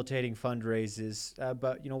 facilitating fundraisers.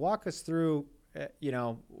 But walk us through,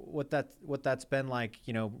 what that's been like,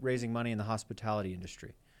 raising money in the hospitality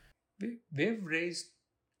industry. We've raised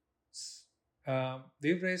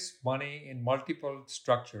money in multiple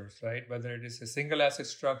structures, right? Whether it is a single asset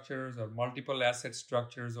structures or multiple asset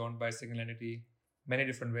structures owned by a single entity, many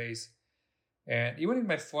different ways. And even in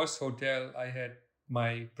my first hotel, I had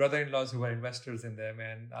my brother-in-laws who were investors in them,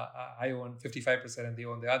 and I own 55% and they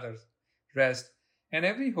own the other rest. And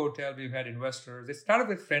every hotel we've had investors. It started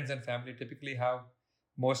with friends and family, typically how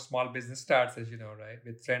most small business starts, as you know, right?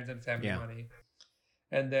 With friends and family money.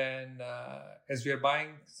 And then as we are buying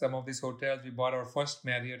some of these hotels, we bought our first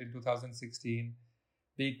Marriott in 2016.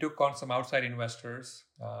 We took on some outside investors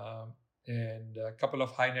and a couple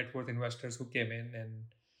of high net worth investors who came in,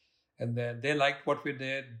 and then they liked what we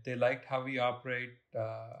did. They liked how we operate,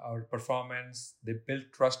 our performance. They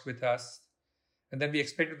built trust with us. And then we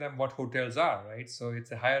explained to them what hotels are, right? So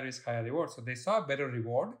it's a higher risk, higher reward. So they saw a better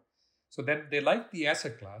reward. So then they liked the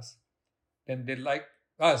asset class. Then they liked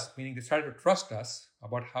us, meaning they started to trust us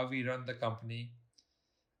about how we run the company.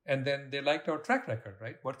 And then they liked our track record,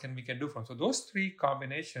 right? What we can do from. So those three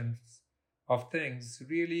combinations of things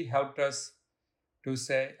really helped us to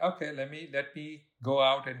say, okay, let me go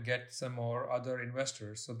out and get some more other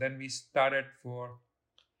investors. So then we started for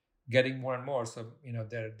getting more and more. So,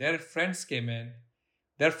 their friends came in,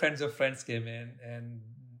 their friends of friends came in, and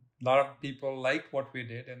a lot of people liked what we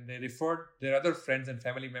did, and they referred their other friends and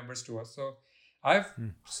family members to us. So I've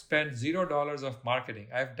spent $0 of marketing.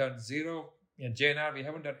 I've done zero in JNR. We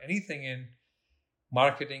haven't done anything in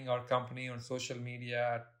marketing our company on social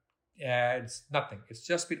media, ads, nothing. It's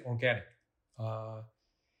just been organic.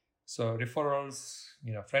 So referrals,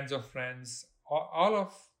 friends of friends,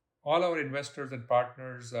 all our investors and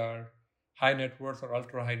partners are high net worth or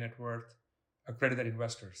ultra high net worth accredited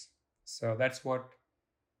investors. So that's what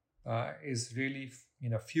is really,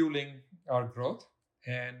 fueling our growth.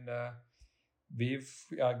 And we've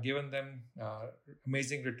given them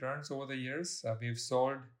amazing returns over the years. We've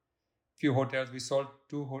sold few hotels. We sold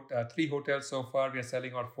 3 hotels so far. We are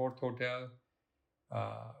selling our 4th hotel.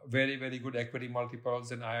 Very, very good equity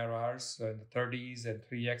multiples and IRRs in the 30s and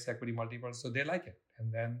 3x equity multiples. So they like it,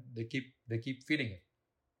 and then they keep feeding it.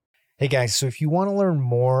 Hey guys, so if you want to learn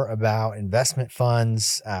more about investment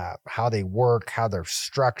funds, how they work, how they're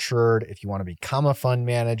structured, if you want to become a fund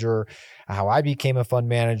manager, how I became a fund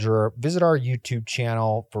manager, visit our YouTube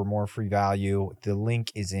channel for more free value. The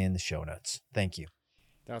link is in the show notes. Thank you.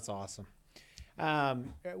 That's awesome.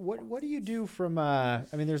 What do you do from?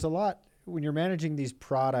 There's a lot when you're managing these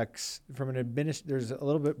products from there's a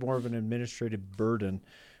little bit more of an administrative burden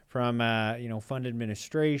from fund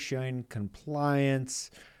administration, compliance,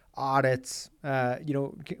 audits.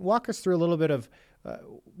 Walk us through a little bit of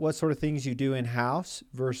what sort of things you do in-house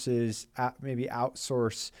versus maybe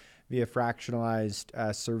outsource via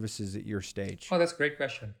fractionalized services at your stage. Oh, that's a great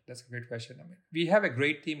question. We have a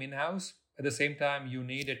great team in-house. At the same time, you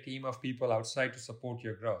need a team of people outside to support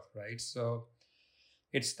your growth, right? So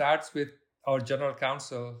it starts with our general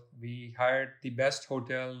counsel. We hired the best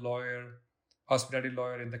hospitality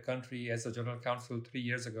lawyer in the country as a general counsel 3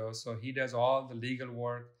 years ago. So he does all the legal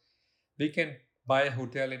work. We can buy a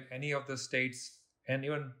hotel in any of the states, and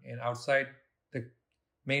even outside the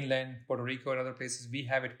mainland, Puerto Rico and other places, we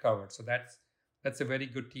have it covered. So that's a very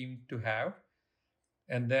good team to have.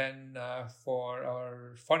 And then for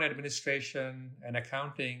our fund administration and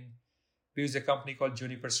accounting, we use a company called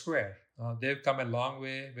Juniper Square. They've come a long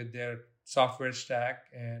way with their software stack,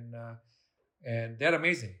 and they're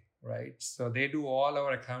amazing, right? So they do all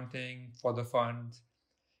our accounting for the fund.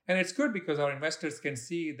 And it's good because our investors can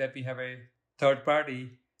see that we have a third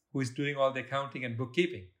party who is doing all the accounting and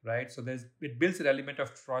bookkeeping, right? So it builds an element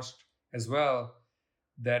of trust as well,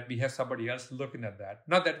 that we have somebody else looking at that.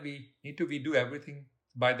 Not that we do everything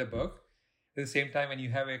by the book. At the same time, when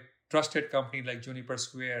you have a trusted company like Juniper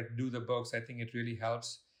Square do the books, I think it really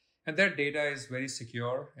helps. And their data is very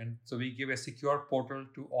secure. And so we give a secure portal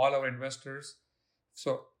to all our investors.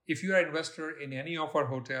 So if you are an investor in any of our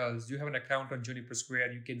hotels, you have an account on Juniper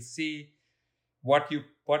Square, you can see what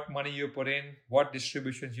money you put in, what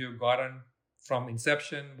distributions you've gotten from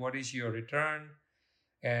inception, what is your return,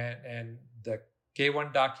 and the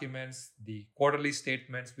K1 documents, the quarterly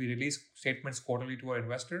statements. We release statements quarterly to our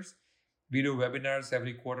investors. We do webinars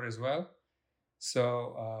every quarter as well.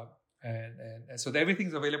 So so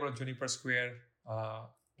everything's available on Juniper Square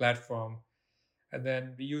platform. And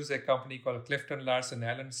then we use a company called Clifton Larson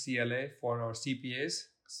Allen CLA for our CPAs.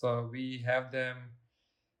 So we have them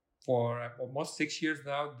for almost 6 years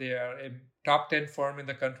now. They are a top 10 firm in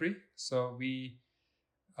the country. So we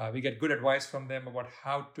get good advice from them about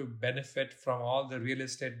how to benefit from all the real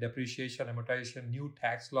estate depreciation, amortization, new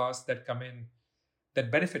tax laws that come in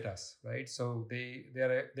that benefit us, right? So they've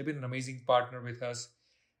been an amazing partner with us.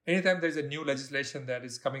 Anytime there's a new legislation that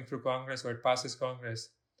is coming through Congress or it passes Congress,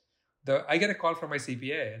 I get a call from my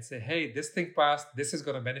CPA and say, hey, this thing passed, this is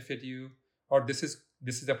going to benefit you, or this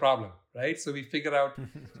is a problem, right? So we figure out,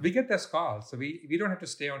 we get this call. So we don't have to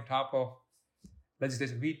stay on top of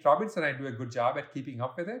legislation. Robinson and I do a good job at keeping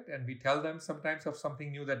up with it, and we tell them sometimes of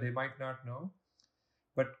something new that they might not know.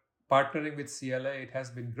 But partnering with CLA, it has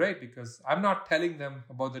been great because I'm not telling them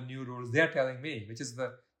about the new rules; they're telling me, which is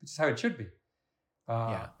how it should be.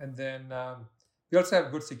 And then we also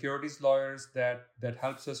have good securities lawyers that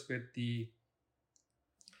helps us with the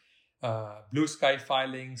blue sky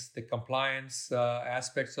filings, the compliance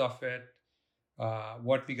aspects of it,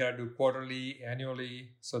 what we got to do quarterly, annually.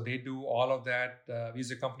 So they do all of that. We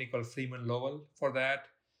use a company called Freeman Lowell for that,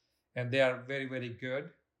 and they are very, very good.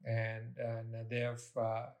 And they have,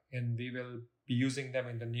 and we will be using them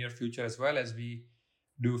in the near future as well as we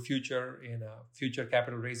do future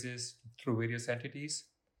capital raises through various entities.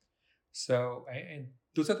 So, and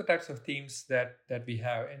those are the types of teams that we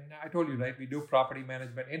have. And I told you, right, we do property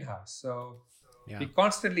management in-house. So we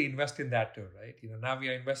constantly invest in that too, right? Now we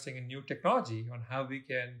are investing in new technology on how we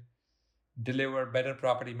can deliver better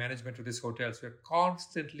property management to these hotels. We're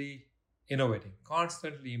constantly innovating,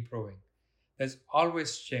 constantly improving. There's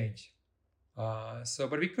always change.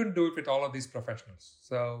 But we couldn't do it with all of these professionals.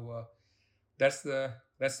 So that's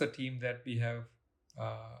the team that we have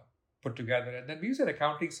put together. And then we use an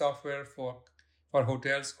accounting software for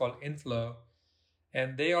hotels called Inflow.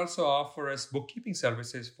 And they also offer us bookkeeping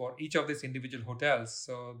services for each of these individual hotels.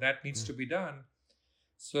 So that needs to be done.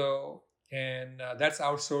 So, and that's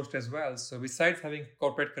outsourced as well. So besides having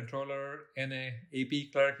corporate controller and a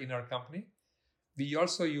AP clerk in our company, we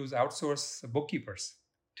also use outsourced bookkeepers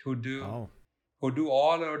who do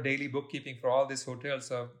all our daily bookkeeping for all these hotels.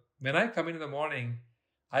 So when I come in the morning,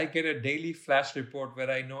 I get a daily flash report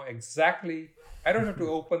where I know exactly, I don't have to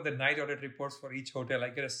open the night audit reports for each hotel. I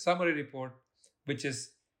get a summary report, which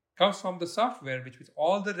comes from the software, which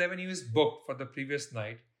all the revenue is booked for the previous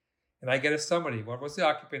night. And I get a summary. What was the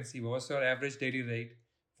occupancy? What was your average daily rate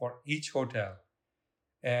for each hotel?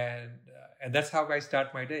 And that's how I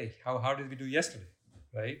start my day. How did we do yesterday?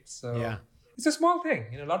 Right? So it's a small thing.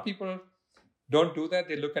 A lot of people don't do that.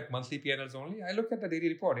 They look at monthly P&Ls only. I look at the daily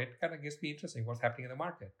report. It kind of gets me interesting. What's happening in the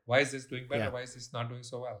market? Why is this doing better? Why is this not doing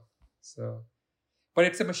so well? So, but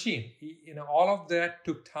it's a machine. All of that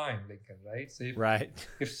took time, Lincoln, right? So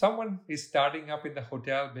if someone is starting up in the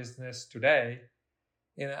hotel business today,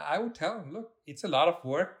 I would tell them, look, it's a lot of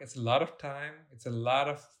work. It's a lot of time. It's a lot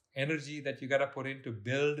of energy that you got to put in to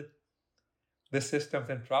build the systems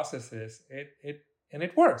and processes.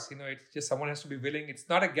 It works. It's just someone has to be willing. It's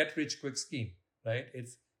not a get-rich-quick scheme, right?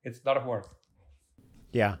 It's a lot of work.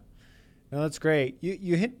 Yeah. No, that's great.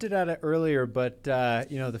 You hinted at it earlier, but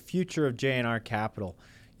the future of JNR Capital.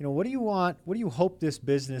 What do you want? What do you hope this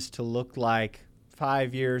business to look like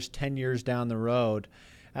 5 years, 10 years down the road?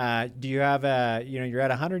 Do you have you're at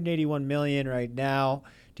 181 million right now.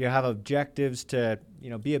 Do you have objectives to, be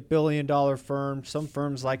 $1 billion firm? Some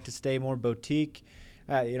firms like to stay more boutique.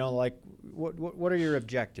 What are your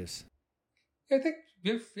objectives? I think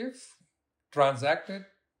we've transacted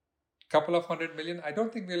a couple of $100 million. I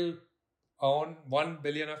don't think we'll own $1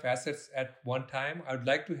 billion of assets at one time. I would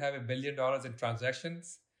like to have $1 billion in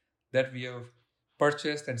transactions that we have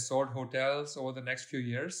purchased and sold hotels over the next few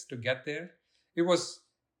years to get there.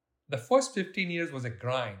 The first 15 years was a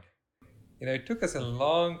grind. It took us a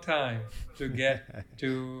long time to get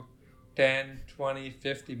to 10, 20,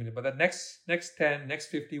 50 million. But the next 10, next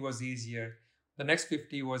 50 was easier. The next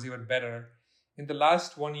 50 was even better. In the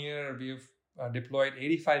last 1 year, we've deployed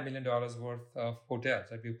 $85 million worth of hotels.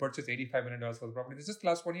 Like we purchased $85 million worth of property. This is just the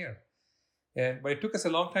last 1 year. But it took us a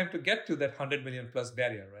long time to get to that 100 million plus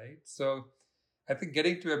barrier, right? So I think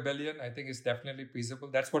getting to $1 billion, I think is definitely feasible.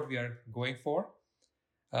 That's what we are going for.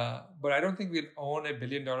 But I don't think we'll own $1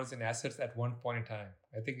 billion in assets at one point in time.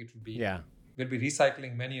 I think it would be, we'll be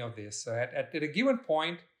recycling many of these. So at a given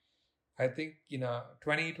point, I think,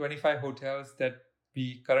 20, 25 hotels that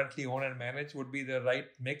we currently own and manage would be the right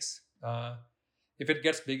mix. If it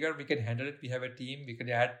gets bigger, we can handle it. We have a team. We can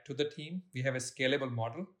add to the team. We have a scalable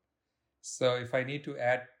model. So if I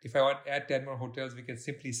want to add 10 more hotels, we can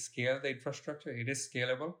simply scale the infrastructure. It is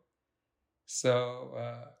scalable. So,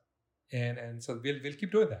 so we'll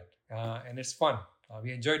keep doing that. And it's fun.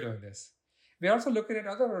 We enjoy doing this. We're also looking at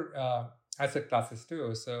other asset classes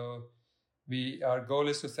too. So our goal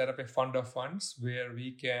is to set up a fund of funds where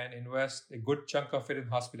we can invest a good chunk of it in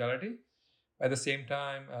hospitality. At the same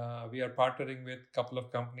time, we are partnering with a couple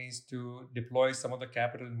of companies to deploy some of the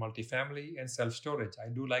capital in multifamily and self-storage. I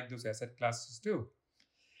do like those asset classes too.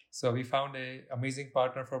 So we found an amazing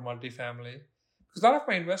partner for multifamily. Because a lot of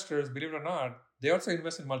my investors, believe it or not, they also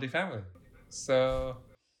invest in multifamily.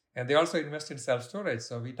 And they also invest in self-storage.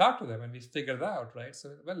 So we talked to them and we figured it out, right?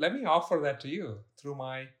 So, let me offer that to you through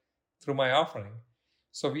my offering.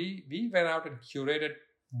 So we went out and curated.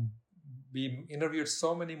 We interviewed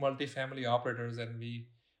so many multifamily operators, and we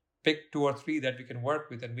picked 2 or 3 that we can work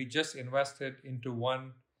with, and we just invested into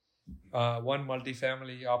one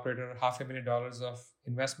multifamily operator $500,000 of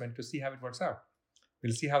investment to see how it works out.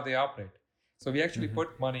 We'll see how they operate. So we actually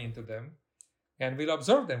put money into them, and we'll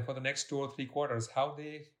observe them for the next 2 or 3 quarters, how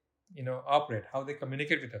they operate, how they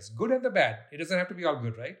communicate with us, good and the bad. It doesn't have to be all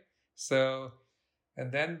good, right? So,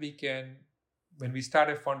 and then we can, when we start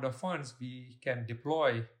a fund of funds, we can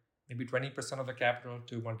deploy maybe 20% of the capital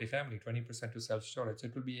to multifamily, 20% to self-storage. So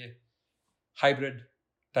it will be a hybrid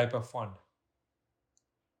type of fund.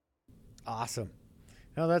 Awesome.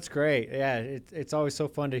 No, that's great. Yeah, it's always so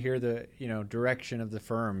fun to hear the direction of the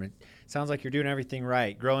firm. It sounds like you're doing everything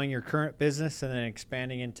right, growing your current business and then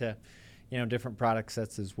expanding into different product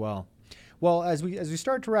sets as well. Well, as we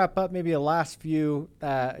start to wrap up, maybe a few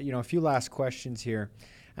last questions here.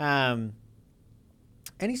 Any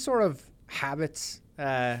sort of habits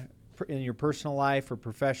in your personal life or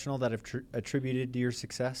professional that have attributed to your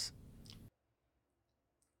success?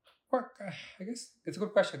 Well, I guess it's a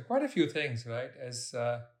good question. Quite a few things, right? As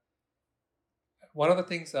one of the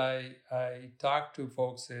things I talk to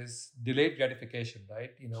folks is delayed gratification,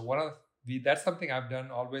 right? That's something I've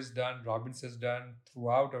always done. Robbins has done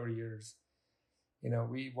throughout our years.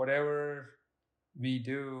 Whatever we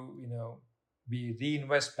do, we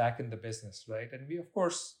reinvest back in the business, right? And we, of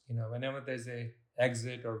course, whenever there's a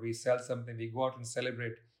exit or we sell something, we go out and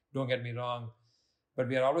celebrate. Don't get me wrong, but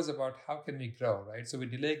we are always about how can we grow, right? So we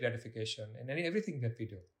delay gratification in everything that we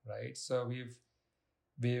do, right? So we've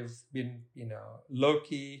been,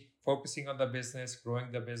 low-key focusing on the business,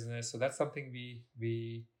 growing the business. So that's something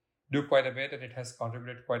we do quite a bit, and it has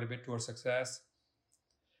contributed quite a bit to our success.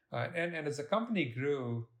 And as the company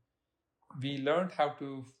grew, we learned how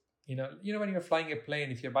to, when you're flying a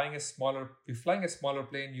plane, if you're flying a smaller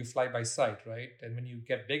plane, you fly by sight, right? And when you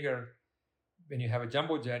get bigger, when you have a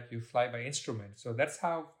jumbo jet, you fly by instrument. So that's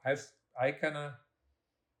how I kind of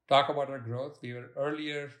talk about our growth. We were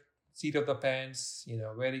earlier seat of the pants,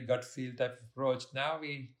 very gut feel type of approach. Now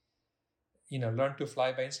we, learn to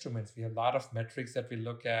fly by instruments. We have a lot of metrics that we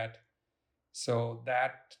look at. So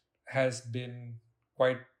that has been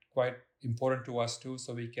quite important to us too.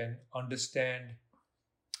 So we can understand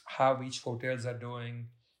how each hotels are doing.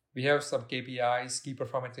 We have some KPIs, key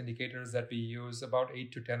performance indicators that we use, about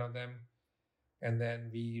 8 to 10 of them. And then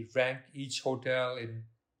we rank each hotel in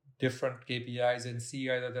different KPIs and see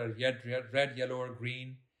either they're red, yellow, or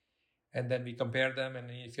green. And then we compare them.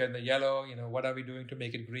 And if you're in the yellow, what are we doing to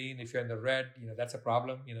make it green? If you're in the red, that's a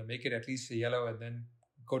problem. Make it at least a yellow and then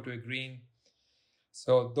go to a green.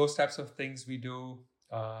 So those types of things we do.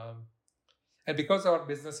 And because our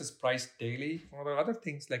business is priced daily, one of the other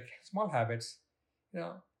things like small habits,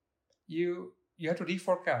 you have to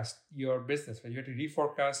reforecast your business. You have to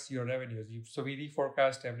reforecast your revenues. So we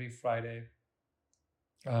reforecast every Friday.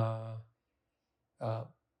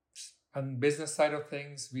 On business side of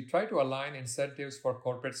things, we try to align incentives for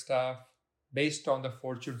corporate staff based on the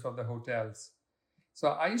fortunes of the hotels. So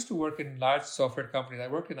I used to work in large software companies. I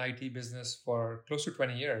worked in IT business for close to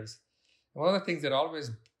 20 years. And one of the things that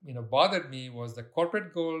always bothered me was the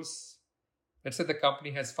corporate goals. Let's say the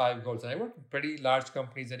company has 5 goals. And I worked in pretty large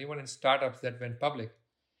companies and even in startups that went public.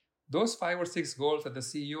 Those 5 or 6 goals at the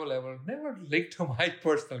CEO level never linked to my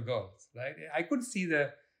personal goals, right? I couldn't see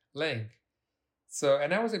the link. So,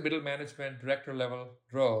 and I was a middle management director level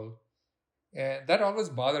role. And that always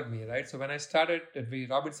bothered me, right? So when I started at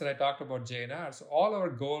Robinson, I talked about JNR. So all our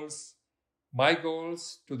goals, my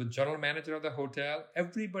goals to the general manager of the hotel,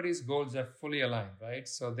 everybody's goals are fully aligned, right?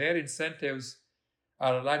 So their incentives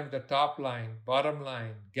are aligned with the top line, bottom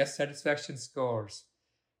line, guest satisfaction scores,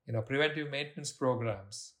 preventive maintenance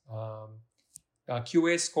programs,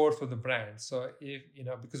 QA scores for the brand. So if,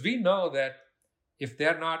 because we know that if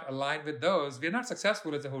they're not aligned with those, we're not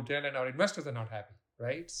successful as a hotel and our investors are not happy,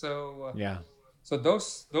 right? So so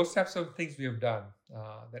those types of things we have done,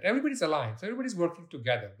 that everybody's aligned. So everybody's working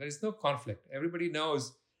together. There is no conflict. Everybody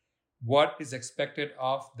knows what is expected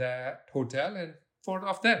of that hotel and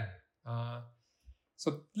of them.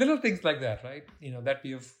 So little things like that, right? That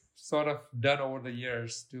we have sort of done over the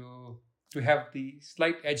years to have the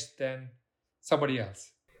slight edge than somebody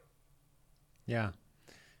else. Yeah.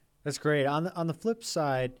 That's great. On the flip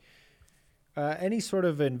side, any sort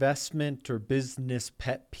of investment or business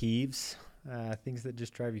pet peeves, things that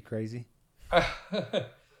just drive you crazy? I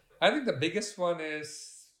think the biggest one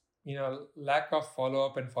is, lack of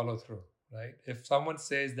follow-up and follow-through, right? If someone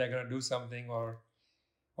says they're going to do something or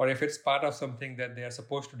if it's part of something that they are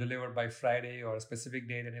supposed to deliver by Friday or a specific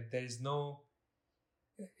date, and if there is no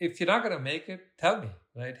if you're not going to make it, tell me,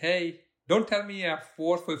 right? Hey, don't tell me at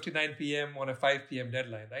 4:59 p.m. on a 5 p.m.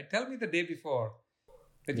 deadline, right? Tell me the day before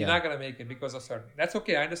that you're not going to make it because of certain. That's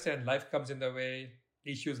okay. I understand life comes in the way,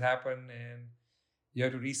 issues happen, and you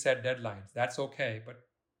have to reset deadlines. That's okay. But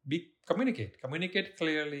communicate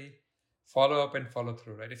clearly, follow up and follow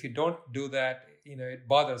through, right? If you don't do that, it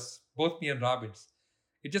bothers both me and Robbins.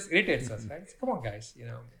 It just irritates us, right? Come on, guys,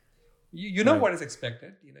 you know what is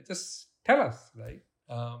expected. Just tell us, right?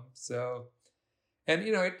 And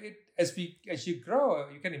as you grow,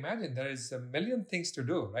 you can imagine there is a million things to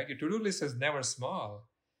do, right? Your to-do list is never small,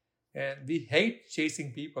 and we hate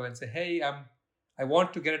chasing people and say, "Hey, I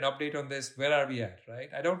want to get an update on this. Where are we at?" Right?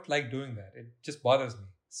 I don't like doing that. It just bothers me.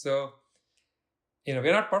 So,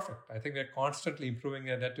 we're not perfect. I think we're constantly improving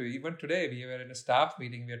at that too. Even today, we were in a staff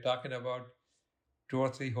meeting. We are talking about 2 or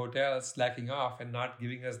 3 hotels slacking off and not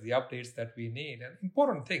giving us the updates that we need, and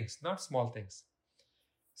important things, not small things.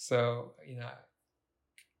 So,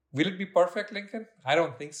 will it be perfect, Lincoln? I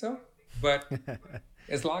don't think so. But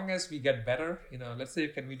as long as we get better, let's say,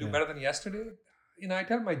 can we do better than yesterday? I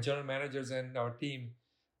tell my general managers and our team,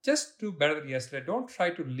 just do better than yesterday. Don't try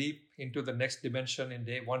to leap into the next dimension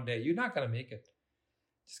in one day. You're not going to make it.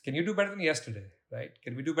 Just, can you do better than yesterday, right?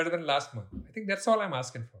 Can we do better than last month? I think that's all I'm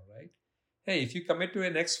asking for, right? Hey, if you commit to a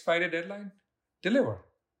next Friday deadline, deliver.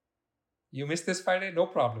 You missed this Friday, no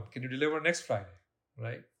problem. Can you deliver next Friday,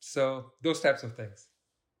 right? So those types of things.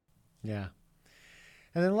 Yeah.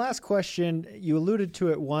 And then last question, you alluded to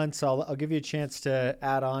it once. I'll give you a chance to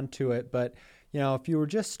add on to it. But, if you were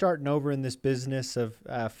just starting over in this business of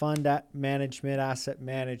fund management, asset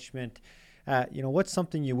management, what's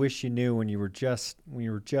something you wish you knew when you were just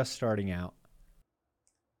starting out?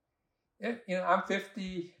 Yeah, I'm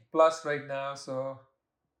 50 plus right now. So,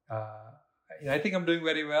 I think I'm doing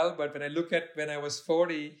very well. But when I look at when I was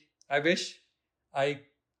 40, I wish I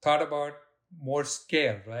thought about more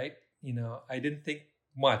scale, right? I didn't think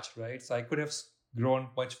much, right? So I could have grown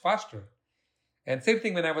much faster. And same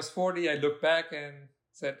thing when I was 40, I looked back and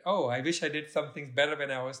said, oh, I wish I did some things better when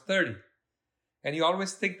I was 30. And you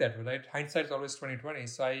always think that, right? Hindsight is always 20/20.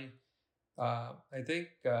 So I think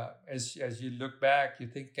as you look back, you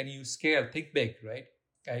think, can you scale? Think big, right?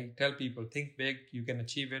 I tell people, think big, you can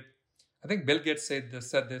achieve it. I think Bill Gates said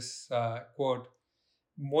this quote,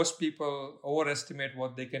 most people overestimate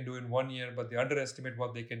what they can do in 1 year, but they underestimate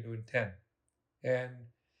what they can do in 10.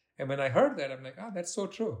 And when I heard that, I'm like, that's so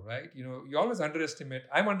true, right? You always underestimate.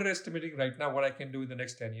 I'm underestimating right now what I can do in the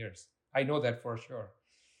next 10 years. I know that for sure.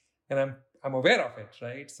 And I'm aware of it,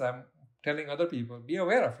 right? So I'm telling other people, be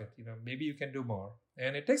aware of it. Maybe you can do more.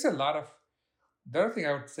 And it takes a lot of, the other thing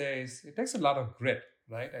I would say is it takes a lot of grit,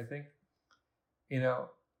 right? I think,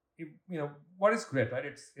 what is grit, right?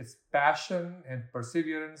 It's passion and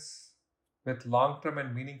perseverance with long-term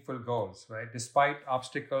and meaningful goals, right? Despite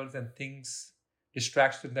obstacles and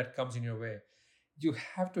distraction that comes in your way, you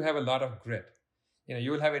have to have a lot of grit.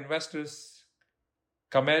 You will have investors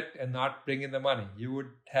commit and not bring in the money. You would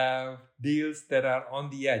have deals that are on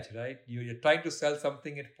the edge, right? You're trying to sell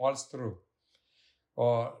something, it falls through.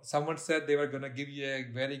 Or someone said they were going to give you a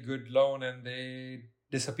very good loan and they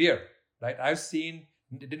disappear, right? I've seen,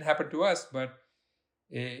 it didn't happen to us, but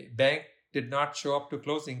a bank did not show up to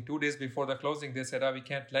closing. 2 days before the closing, they said, we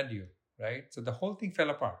can't lend you, right? So the whole thing fell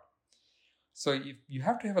apart. So you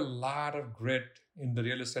have to have a lot of grit in the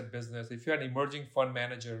real estate business. If you're an emerging fund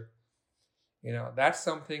manager, that's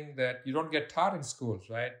something that you don't get taught in schools,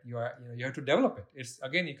 right? You have to develop it.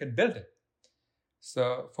 You can build it.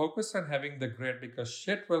 So focus on having the grit because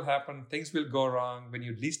shit will happen. Things will go wrong when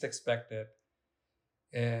you least expect it.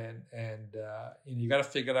 And you got to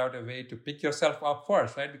figure out a way to pick yourself up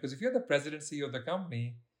first, right? Because if you're the president, CEO of the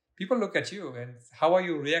company, people look at you and how are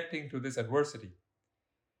you reacting to this adversity?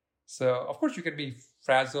 So, of course, you can be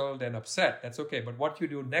frazzled and upset. That's okay. But what you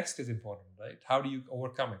do next is important, right? How do you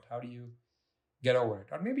overcome it? How do you get over it?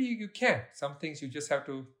 Or maybe you can't. Some things you just have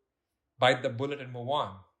to bite the bullet and move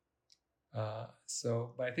on.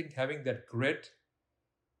 But I think having that grit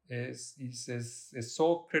is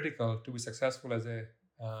so critical to be successful as a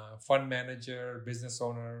fund manager, business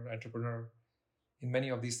owner, entrepreneur, in many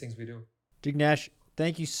of these things we do. Jignesh,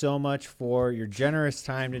 thank you so much for your generous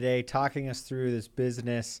time today, talking us through this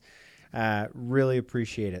business. Really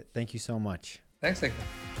appreciate it. Thank you so much. Thanks, Lincoln.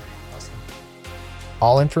 Awesome.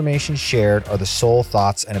 All information shared are the sole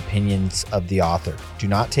thoughts and opinions of the author. Do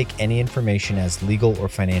not take any information as legal or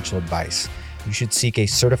financial advice. You should seek a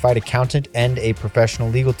certified accountant and a professional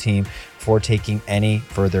legal team before taking any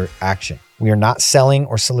further action. We are not selling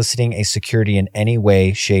or soliciting a security in any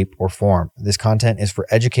way, shape, or form. This content is for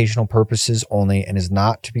educational purposes only and is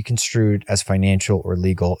not to be construed as financial or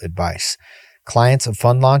legal advice. Clients of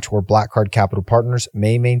Fund Launch or Black Card Capital Partners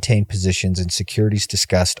may maintain positions in securities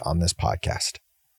discussed on this podcast.